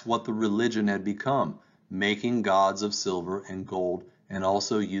that's what the religion had become, making gods of silver and gold and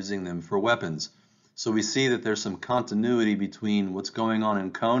also using them for weapons. So we see that there's some continuity between what's going on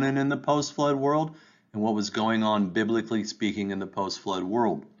in Conan in the post-flood world and what was going on, biblically speaking, in the post-flood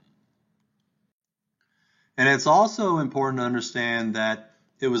world. And it's also important to understand that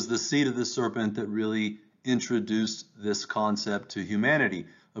it was the seed of the serpent that really introduced this concept to humanity.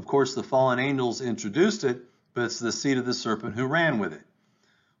 Of course, the fallen angels introduced it, but it's the seed of the serpent who ran with it.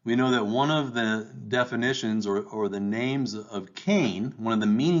 We know that one of the definitions or the names of Cain, one of the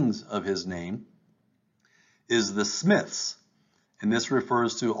meanings of his name, is the smiths. And this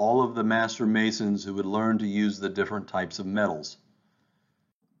refers to all of the master masons who would learn to use the different types of metals.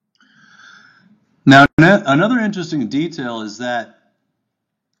 Now, another interesting detail is that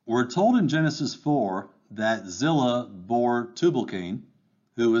we're told in Genesis 4 that Zillah bore Tubal-Cain,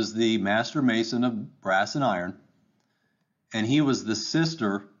 who was the master mason of brass and iron, and he was the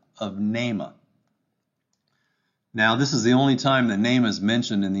sister of Naamah. Now, this is the only time that Naamah is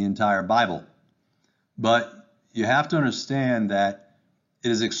mentioned in the entire Bible, but you have to understand that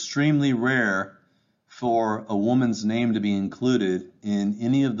it is extremely rare for a woman's name to be included in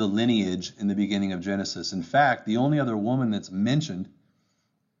any of the lineage in the beginning of Genesis. In fact, the only other woman that's mentioned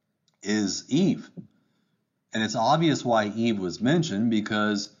is Eve. And it's obvious why Eve was mentioned,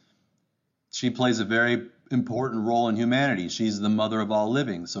 because she plays a very important role in humanity. She's the mother of all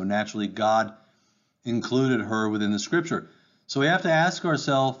living. So naturally, God included her within the scripture. So we have to ask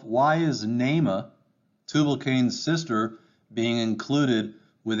ourselves, why is Naamah, Tubal-Cain's sister, being included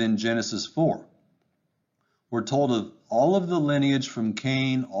within Genesis 4? We're told of all of the lineage from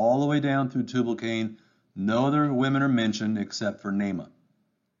Cain all the way down through Tubal-Cain. No other women are mentioned except for Naamah.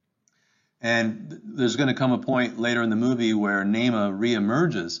 And there's going to come a point later in the movie where Naamah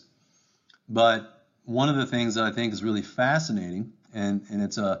reemerges. But one of the things that I think is really fascinating, and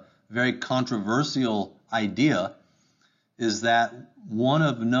it's a very controversial idea, is that one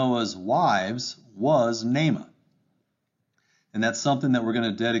of Noah's wives was Naamah. And that's something that we're going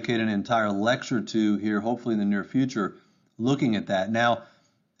to dedicate an entire lecture to here, hopefully in the near future, looking at that. Now,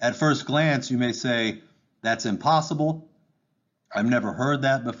 at first glance, you may say, that's impossible. I've never heard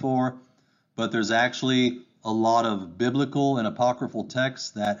that before. But there's actually a lot of biblical and apocryphal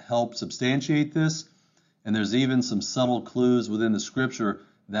texts that help substantiate this. And there's even some subtle clues within the scripture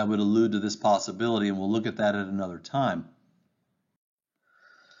that would allude to this possibility. And we'll look at that at another time.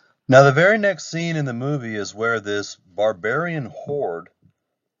 Now, the very next scene in the movie is where this barbarian horde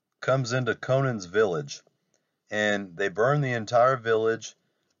comes into Conan's village, and they burn the entire village.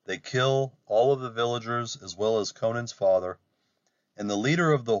 They kill all of the villagers as well as Conan's father, and the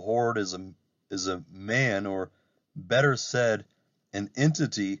leader of the horde is a man, or better said, an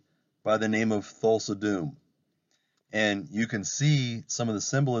entity by the name of Thulsa-Doom. And you can see some of the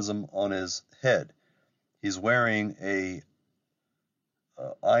symbolism on his head. He's wearing a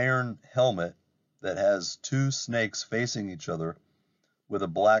iron helmet that has two snakes facing each other with a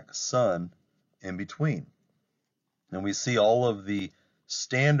black sun in between. And we see all of the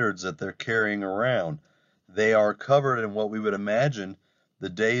standards that they're carrying around. They are covered in what we would imagine the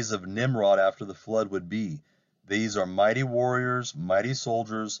days of Nimrod after the flood would be. These are mighty warriors, mighty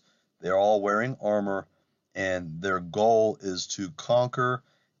soldiers. They're all wearing armor, and their goal is to conquer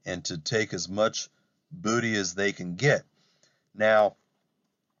and to take as much booty as they can get. Now,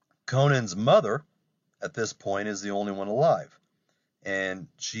 Conan's mother, at this point, is the only one alive, and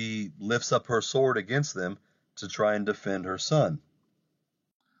she lifts up her sword against them to try and defend her son.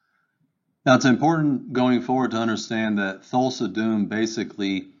 Now, it's important going forward to understand that Thulsa-Doom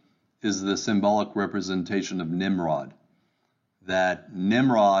basically is the symbolic representation of Nimrod. That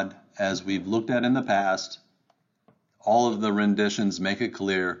Nimrod, as we've looked at in the past, all of the renditions make it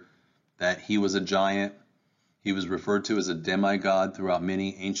clear that he was a giant. He was referred to as a demigod throughout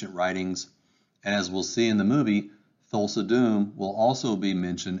many ancient writings. And as we'll see in the movie, Thulsa-Doom will also be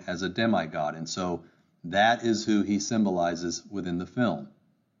mentioned as a demigod. And so that is who he symbolizes within the film.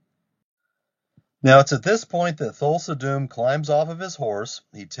 Now, it's at this point that Thulsa-Doom climbs off of his horse.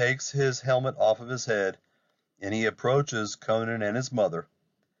 He takes his helmet off of his head, and he approaches Conan and his mother,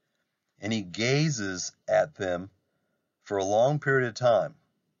 and he gazes at them for a long period of time,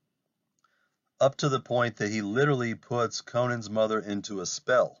 up to the point that he literally puts Conan's mother into a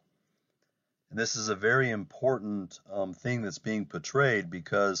spell. And this is a very important thing that's being portrayed,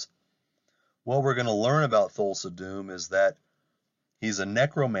 because what we're going to learn about Thulsa Doom is that he's a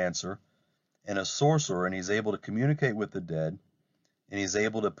necromancer and a sorcerer, and he's able to communicate with the dead, and he's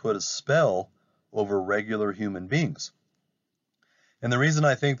able to put a spell over regular human beings. And the reason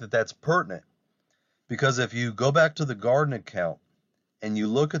I think that that's pertinent, because if you go back to the garden account and you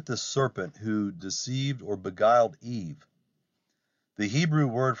look at the serpent who deceived or beguiled Eve, the Hebrew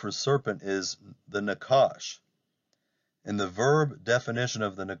word for serpent is the nakash. And the verb definition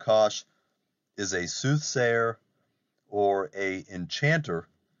of the nakash is a soothsayer or a enchanter,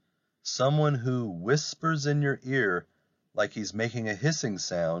 someone who whispers in your ear like he's making a hissing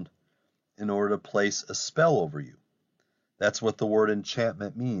sound in order to place a spell over you. That's what the word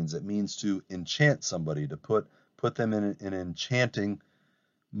enchantment means. It means to enchant somebody, to put them in an enchanting,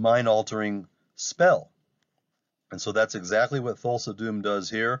 mind-altering spell. And so that's exactly what Thulsa Doom does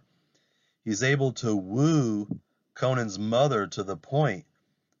here. He's able to woo Conan's mother to the point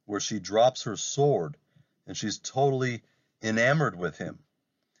where she drops her sword and she's totally enamored with him.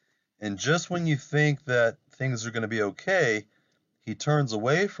 And just when you think that things are going to be okay, he turns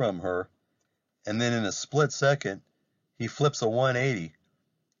away from her, and then in a split second, he flips a 180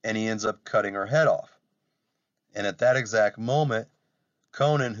 and he ends up cutting her head off. And at that exact moment,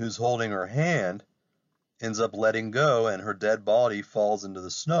 Conan, who's holding her hand, ends up letting go, and her dead body falls into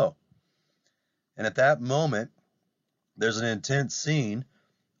the snow. And at that moment, there's an intense scene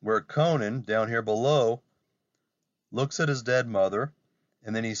where Conan, down here below, looks at his dead mother,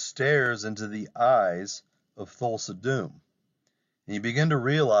 and then he stares into the eyes of Thulsa Doom. And you begin to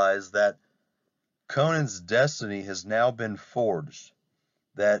realize that Conan's destiny has now been forged,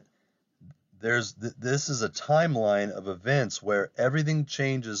 that this is a timeline of events where everything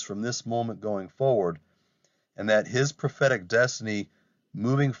changes from this moment going forward, and that his prophetic destiny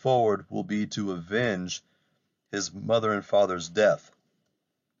moving forward will be to avenge his mother and father's death.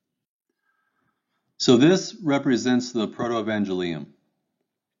 So this represents the proto-evangelium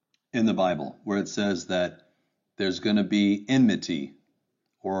in the Bible, where it says that there's going to be enmity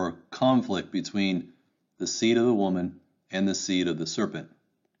or conflict between the seed of the woman and the seed of the serpent.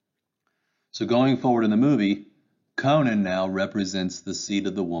 So going forward in the movie, Conan now represents the seed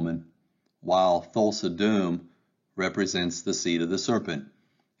of the woman, while Thulsa Doom represents the seed of the serpent.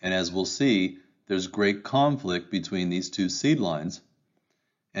 And as we'll see, there's great conflict between these two seed lines,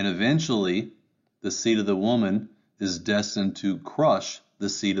 and eventually the seed of the woman is destined to crush the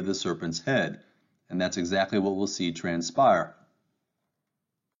seed of the serpent's head. And that's exactly what we'll see transpire.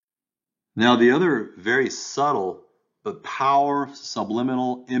 Now, the other very subtle but powerful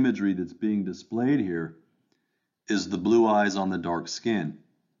subliminal imagery that's being displayed here is the blue eyes on the dark skin.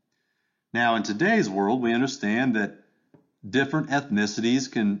 Now, in today's world, we understand that different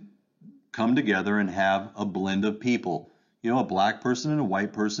ethnicities can come together and have a blend of people. You know, a black person and a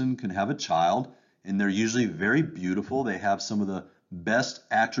white person can have a child, and they're usually very beautiful. They have some of the best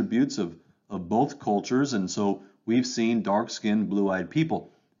attributes of both cultures, and so we've seen dark-skinned, blue-eyed people.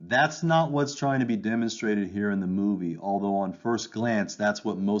 That's not what's trying to be demonstrated here in the movie, although on first glance, that's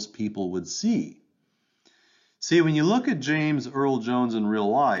what most people would see. See, when you look at James Earl Jones in real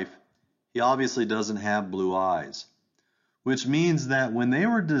life, he obviously doesn't have blue eyes, which means that when they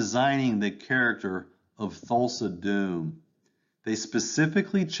were designing the character of Thulsa Doom, they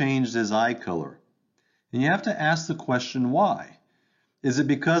specifically changed his eye color. And you have to ask the question, why? Is it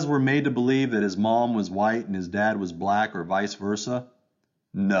because we're made to believe that his mom was white and his dad was black, or vice versa?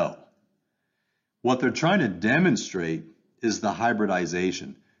 No. What they're trying to demonstrate is the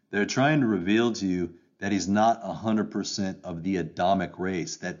hybridization. They're trying to reveal to you that he's not 100% of the Adamic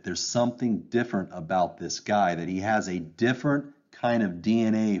race, that there's something different about this guy, that he has a different kind of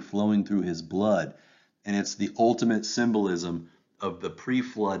DNA flowing through his blood, and it's the ultimate symbolism of the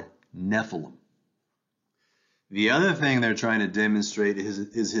pre-flood Nephilim. The other thing they're trying to demonstrate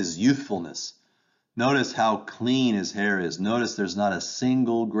is his youthfulness. Notice how clean his hair is. Notice there's not a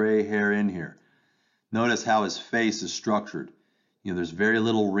single gray hair in here. Notice how his face is structured. You know, there's very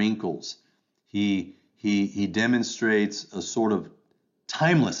little wrinkles. He demonstrates a sort of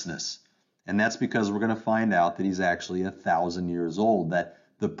timelessness. And that's because we're going to find out that he's actually 1,000 years old, that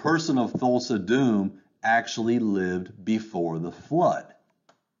the person of Thulsa Doom actually lived before the flood.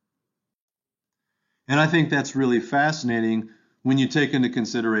 And I think that's really fascinating when you take into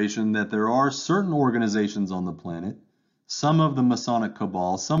consideration that there are certain organizations on the planet, some of the Masonic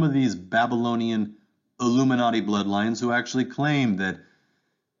Cabal, some of these Babylonian Illuminati bloodlines, who actually claim that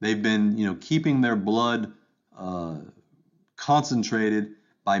they've been, keeping their blood concentrated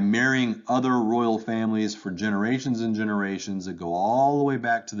by marrying other royal families for generations and generations that go all the way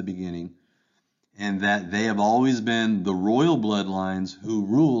back to the beginning, and that they have always been the royal bloodlines who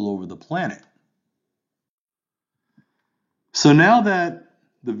rule over the planet. So now that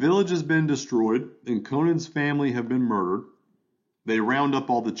the village has been destroyed and Conan's family have been murdered, they round up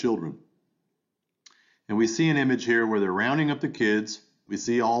all the children. And we see an image here where they're rounding up the kids. We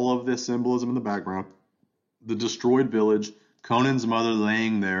see all of this symbolism in the background. The destroyed village, Conan's mother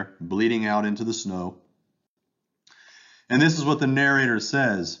laying there, bleeding out into the snow. And this is what the narrator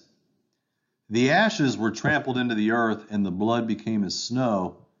says. The ashes were trampled into the earth and the blood became as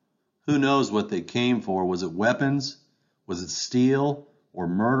snow. Who knows what they came for? Was it weapons? Was it steel or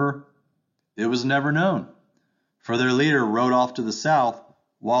murder? It was never known. For their leader rode off to the south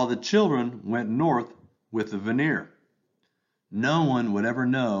while the children went north with the veneer. No one would ever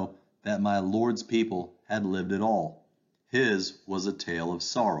know that my Lord's people had lived at all. His was a tale of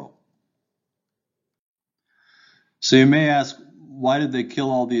sorrow. So you may ask, why did they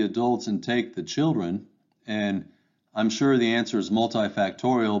kill all the adults and take the children? And I'm sure the answer is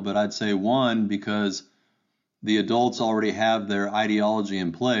multifactorial, but I'd say one, because the adults already have their ideology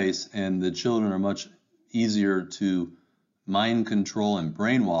in place and the children are much easier to mind control and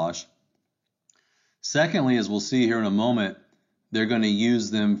brainwash. Secondly, as we'll see here in a moment, they're going to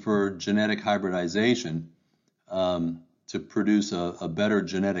use them for genetic hybridization to produce a better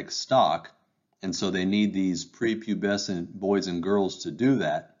genetic stock. And so they need these prepubescent boys and girls to do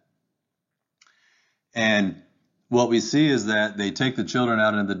that. And what we see is that they take the children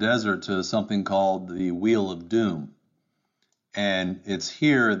out into the desert to something called the Wheel of Doom. And it's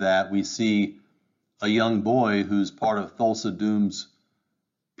here that we see a young boy who's part of Thulsa Doom's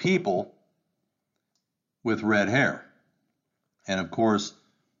people with red hair. And of course,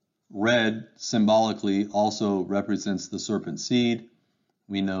 red symbolically also represents the serpent seed.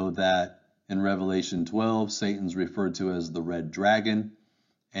 We know that in Revelation 12, Satan's referred to as the red dragon.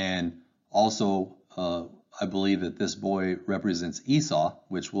 And also, I believe that this boy represents Esau,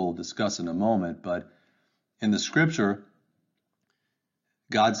 which we'll discuss in a moment. But in the scripture,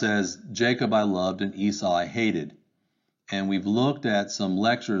 God says, Jacob I loved and Esau I hated. And we've looked at some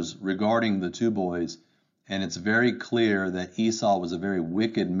lectures regarding the two boys, and it's very clear that Esau was a very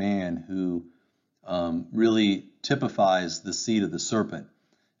wicked man who really typifies the seed of the serpent.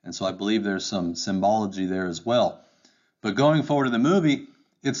 And so I believe there's some symbology there as well. But going forward in the movie,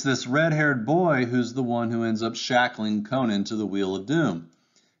 it's this red-haired boy who's the one who ends up shackling Conan to the Wheel of Doom.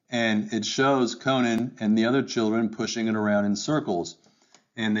 And it shows Conan and the other children pushing it around in circles.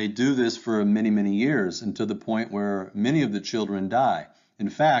 And they do this for many, many years, and to the point where many of the children die. In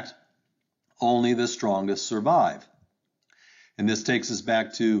fact, only the strongest survive. And this takes us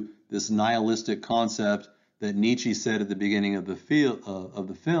back to this nihilistic concept that Nietzsche said at the beginning of the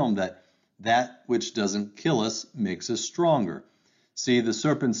film, that which doesn't kill us makes us stronger. See, the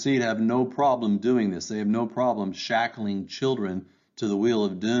serpent seed have no problem doing this. They have no problem shackling children to the Wheel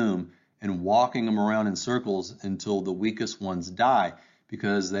of Doom and walking them around in circles until the weakest ones die,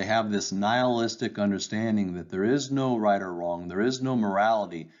 because they have this nihilistic understanding that there is no right or wrong, there is no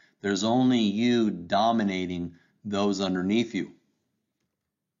morality, there's only you dominating those underneath you.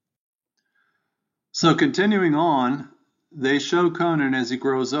 So continuing on, they show Conan as he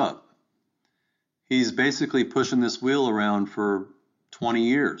grows up. He's basically pushing this wheel around for 20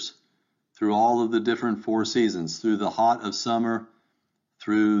 years, through all of the different 4 seasons, through the hot of summer,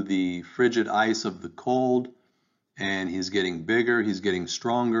 through the frigid ice of the cold, and he's getting bigger, he's getting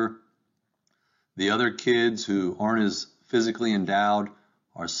stronger. The other kids who aren't as physically endowed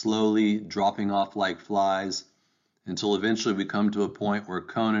are slowly dropping off like flies, until eventually we come to a point where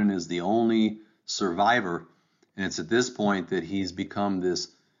Conan is the only survivor, and it's at this point that he's become this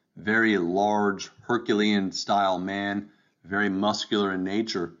very large Herculean-style man, very muscular in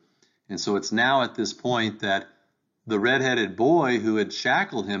nature. And so it's now at this point that the red-headed boy who had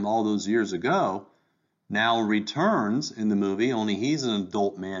shackled him all those years ago now returns in the movie, only he's an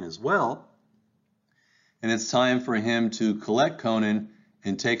adult man as well. And it's time for him to collect Conan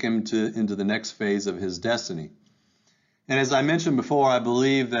and take him into the next phase of his destiny. And as I mentioned before, I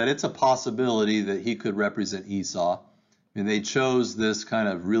believe that it's a possibility that he could represent Esau. And they chose this kind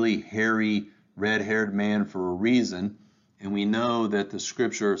of really hairy, red-haired man for a reason. And we know that the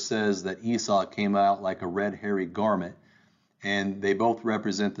scripture says that Esau came out like a red, hairy garment. And they both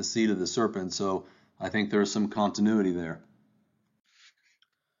represent the seed of the serpent. So I think there's some continuity there.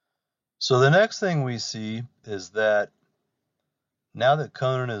 So the next thing we see is that now that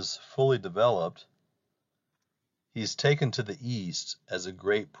Conan is fully developed, he's taken to the east as a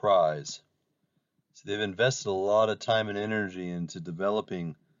great prize. So they've invested a lot of time and energy into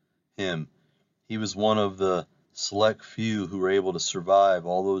developing him. He was one of the select few who were able to survive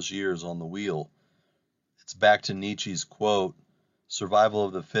all those years on the wheel. It's back to Nietzsche's quote, survival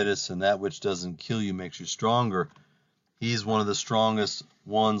of the fittest, and that which doesn't kill you makes you stronger. He's one of the strongest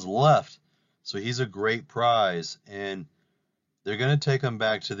ones left. So he's a great prize, and they're going to take him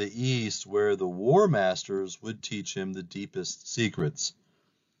back to the East where the war masters would teach him the deepest secrets.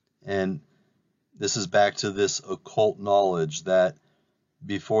 And this is back to this occult knowledge that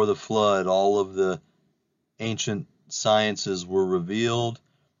before the flood, all of the ancient sciences were revealed,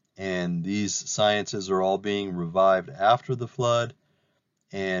 and these sciences are all being revived after the flood.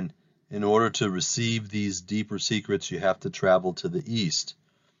 And in order to receive these deeper secrets, you have to travel to the East.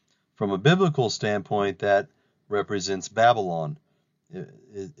 From a biblical standpoint, that represents Babylon.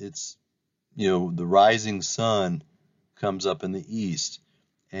 It's, the rising sun comes up in the East.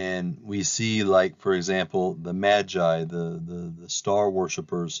 And we see, like, for example, the Magi, the star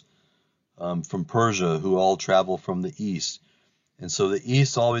worshippers from Persia, who all travel from the East. And so the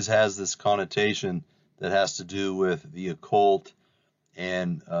East always has this connotation that has to do with the occult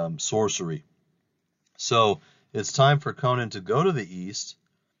and sorcery. So it's time for Conan to go to the East,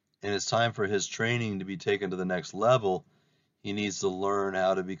 and it's time for his training to be taken to the next level. He needs to learn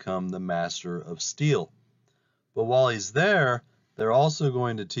how to become the master of steel. But while he's there, they're also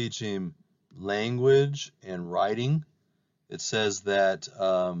going to teach him language and writing. It says that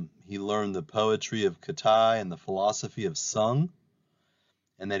he learned the poetry of Katai and the philosophy of Sung,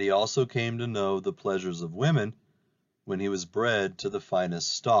 and that he also came to know the pleasures of women when he was bred to the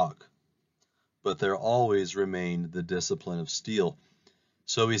finest stock. But there always remained the discipline of steel.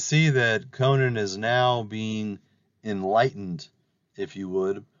 So we see that Conan is now being enlightened, if you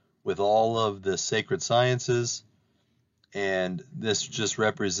would, with all of the sacred sciences, and this just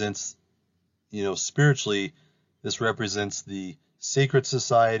represents, spiritually, this represents the secret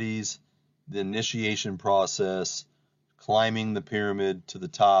societies, the initiation process, climbing the pyramid to the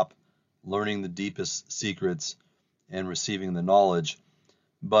top, learning the deepest secrets, and receiving the knowledge.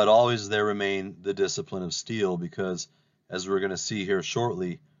 But always there remain the discipline of steel, because, as we're going to see here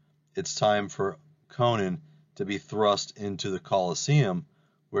shortly, it's time for Conan to be thrust into the Colosseum,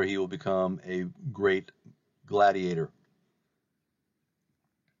 where he will become a great gladiator.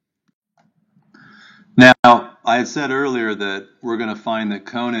 Now, I had said earlier that we're going to find that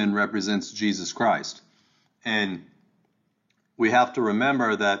Conan represents Jesus Christ. And we have to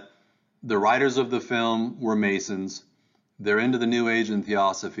remember that the writers of the film were Masons. They're into the New Age and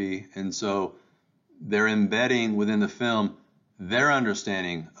Theosophy, and so they're embedding within the film their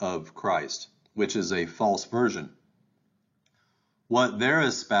understanding of Christ, which is a false version. What they're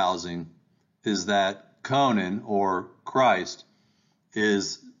espousing is that Conan, or Christ,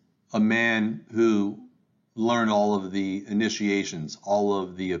 is a man who learned all of the initiations, all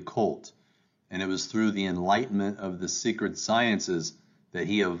of the occult, and it was through the enlightenment of the secret sciences that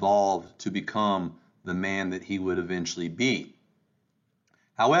he evolved to become the man that he would eventually be.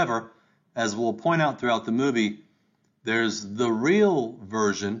 However, as we'll point out throughout the movie, there's the real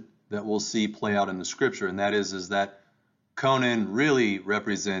version that we'll see play out in the scripture, and that is that Conan really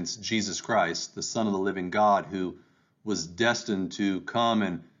represents Jesus Christ, the Son of the living God, who was destined to come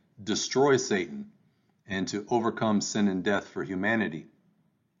and destroy Satan and to overcome sin and death for humanity.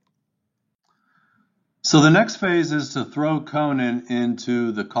 So the next phase is to throw Conan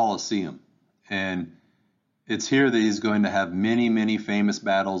into the Colosseum. And it's here that he's going to have many, many famous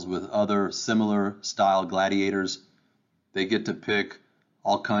battles with other similar style gladiators. They get to pick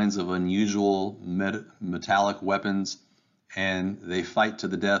all kinds of unusual metallic weapons, and they fight to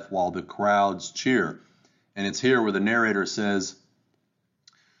the death while the crowds cheer. And it's here where the narrator says,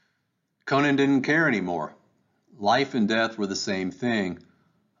 Conan didn't care anymore. Life and death were the same thing,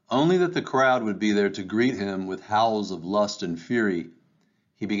 only that the crowd would be there to greet him with howls of lust and fury.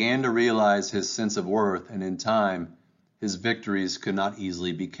 He began to realize his sense of worth, and in time, his victories could not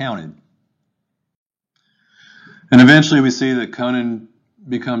easily be counted. And eventually we see that Conan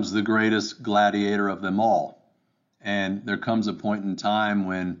becomes the greatest gladiator of them all. And there comes a point in time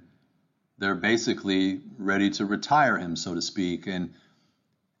when they're basically ready to retire him, so to speak. And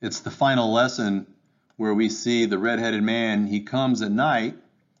it's the final lesson where we see the red-headed man, he comes at night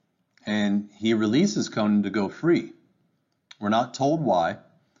and he releases Conan to go free. We're not told why,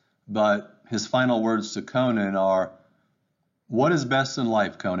 but his final words to Conan are, "What is best in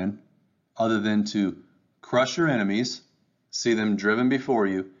life, Conan, other than to crush your enemies, see them driven before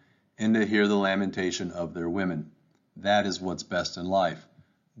you, and to hear the lamentation of their women? That is what's best in life.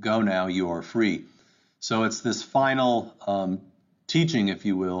 Go now, you are free." So it's this final teaching, if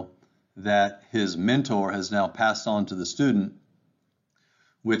you will, that his mentor has now passed on to the student,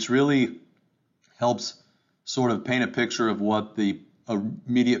 which really helps sort of paint a picture of what the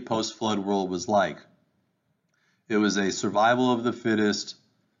immediate post-flood world was like. It was a survival of the fittest,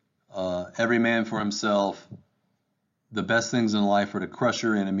 every man for himself. The best things in life are to crush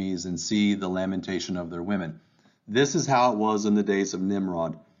your enemies and see the lamentation of their women. This is how it was in the days of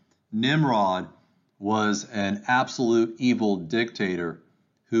Nimrod. Nimrod was an absolute evil dictator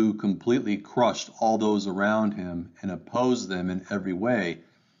who completely crushed all those around him and opposed them in every way.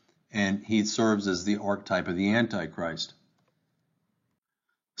 And he serves as the archetype of the Antichrist.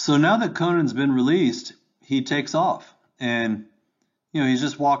 So now that Conan's been released, he takes off. And, he's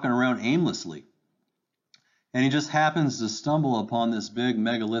just walking around aimlessly. And he just happens to stumble upon this big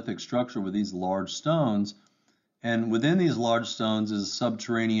megalithic structure with these large stones. And within these large stones is a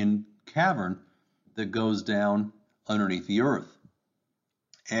subterranean cavern that goes down underneath the earth.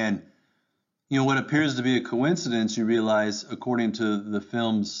 And, what appears to be a coincidence, you realize, according to the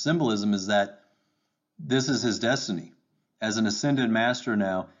film's symbolism, is that this is his destiny. As an ascended master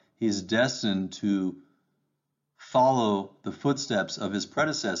now, he's destined to follow the footsteps of his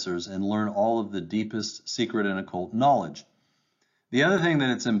predecessors and learn all of the deepest secret and occult knowledge. The other thing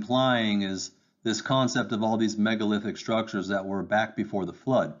that it's implying is this concept of all these megalithic structures that were back before the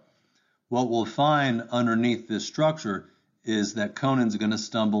flood. What we'll find underneath this structure is that Conan's going to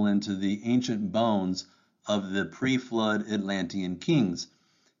stumble into the ancient bones of the pre-flood Atlantean kings.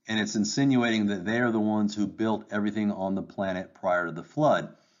 And it's insinuating that they are the ones who built everything on the planet prior to the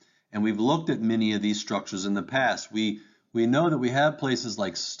flood. And we've looked at many of these structures in the past. We know that we have places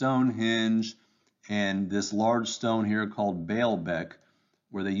like Stonehenge and this large stone here called Baalbek,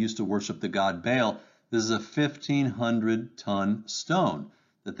 where they used to worship the god Baal. This is a 1,500-ton stone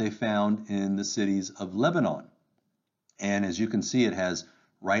that they found in the cities of Lebanon. And as you can see, it has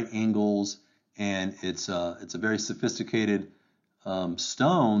right angles, and it's a very sophisticated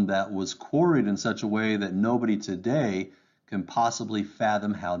stone that was quarried in such a way that nobody today can possibly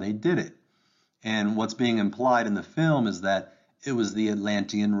fathom how they did it. And what's being implied in the film is that it was the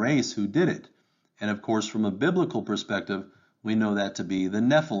Atlantean race who did it. And of course, from a biblical perspective, we know that to be the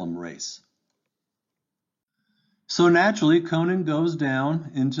Nephilim race. So naturally, Conan goes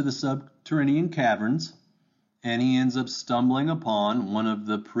down into the subterranean caverns, and he ends up stumbling upon one of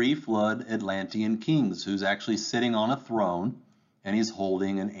the pre-flood Atlantean kings who's actually sitting on a throne, and he's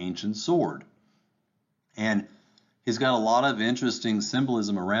holding an ancient sword. And he's got a lot of interesting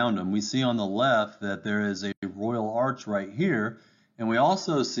symbolism around him. We see on the left that there is a royal arch right here, and we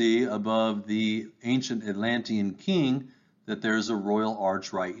also see above the ancient Atlantean king that there's a royal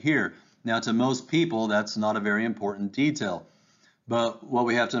arch right here. Now, to most people, that's not a very important detail. But what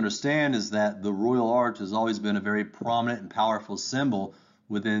we have to understand is that the royal arch has always been a very prominent and powerful symbol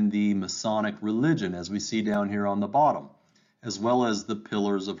within the Masonic religion, as we see down here on the bottom, as well as the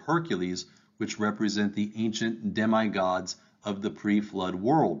pillars of Hercules, which represent the ancient demigods of the pre-flood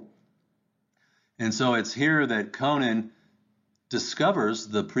world. And so it's here that Conan discovers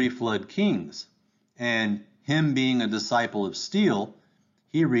the pre-flood kings. And him being a disciple of steel,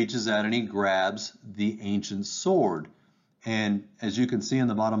 he reaches out and he grabs the ancient sword. And as you can see in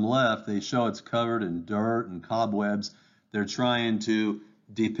the bottom left, they show it's covered in dirt and cobwebs. They're trying to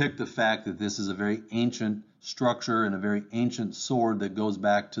depict the fact that this is a very ancient structure and a very ancient sword that goes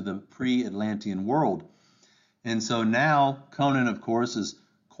back to the pre-Atlantean world. And so now Conan, of course, is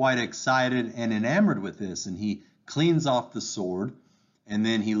quite excited and enamored with this, and he cleans off the sword, and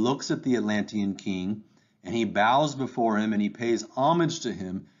then he looks at the Atlantean king, and he bows before him, and he pays homage to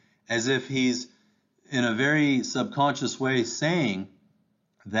him as if he's in a very subconscious way saying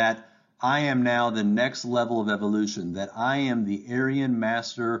that I am now the next level of evolution, that I am the Aryan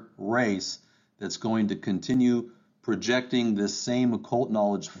master race that's going to continue projecting this same occult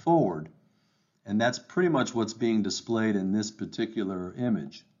knowledge forward. And that's pretty much what's being displayed in this particular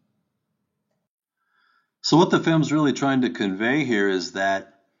image. So what the film's really trying to convey here is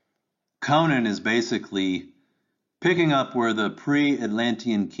that Conan is basically picking up where the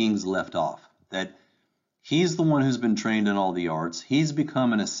pre-Atlantean kings left off, that he's the one who's been trained in all the arts. He's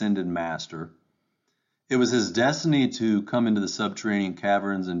become an ascended master. It was his destiny to come into the subterranean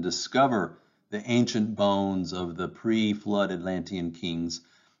caverns and discover the ancient bones of the pre-flood Atlantean kings.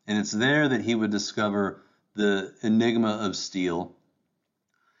 And it's there that he would discover the enigma of steel.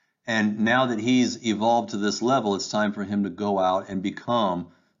 And now that he's evolved to this level, it's time for him to go out and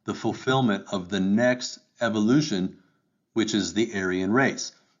become the fulfillment of the next evolution, which is the Aryan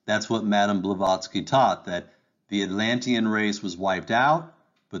race. That's what Madame Blavatsky taught, that the Atlantean race was wiped out,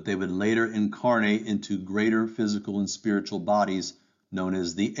 but they would later incarnate into greater physical and spiritual bodies known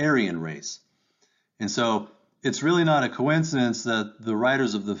as the Aryan race. And so it's really not a coincidence that the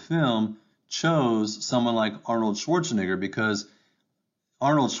writers of the film chose someone like Arnold Schwarzenegger, because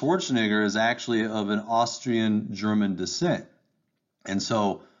Arnold Schwarzenegger is actually of an Austrian-German descent. And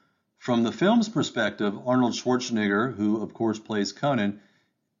so from the film's perspective, Arnold Schwarzenegger, who of course plays Conan,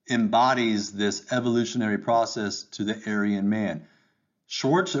 embodies this evolutionary process to the Aryan man.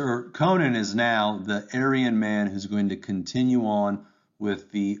 Conan is now the Aryan man who's going to continue on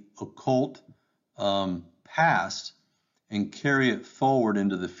with the occult past and carry it forward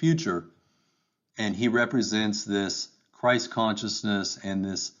into the future. And he represents this Christ consciousness and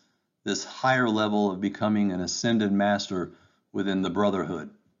this higher level of becoming an ascended master within the brotherhood.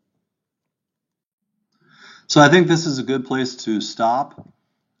 So I think this is a good place to stop.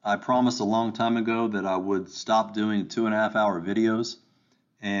 I promised a long time ago that I would stop doing 2.5-hour videos,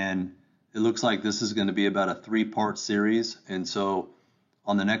 and it looks like this is going to be about a 3-part series. And so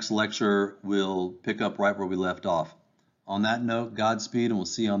on the next lecture, we'll pick up right where we left off. On that note, Godspeed, and we'll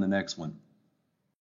see you on the next one.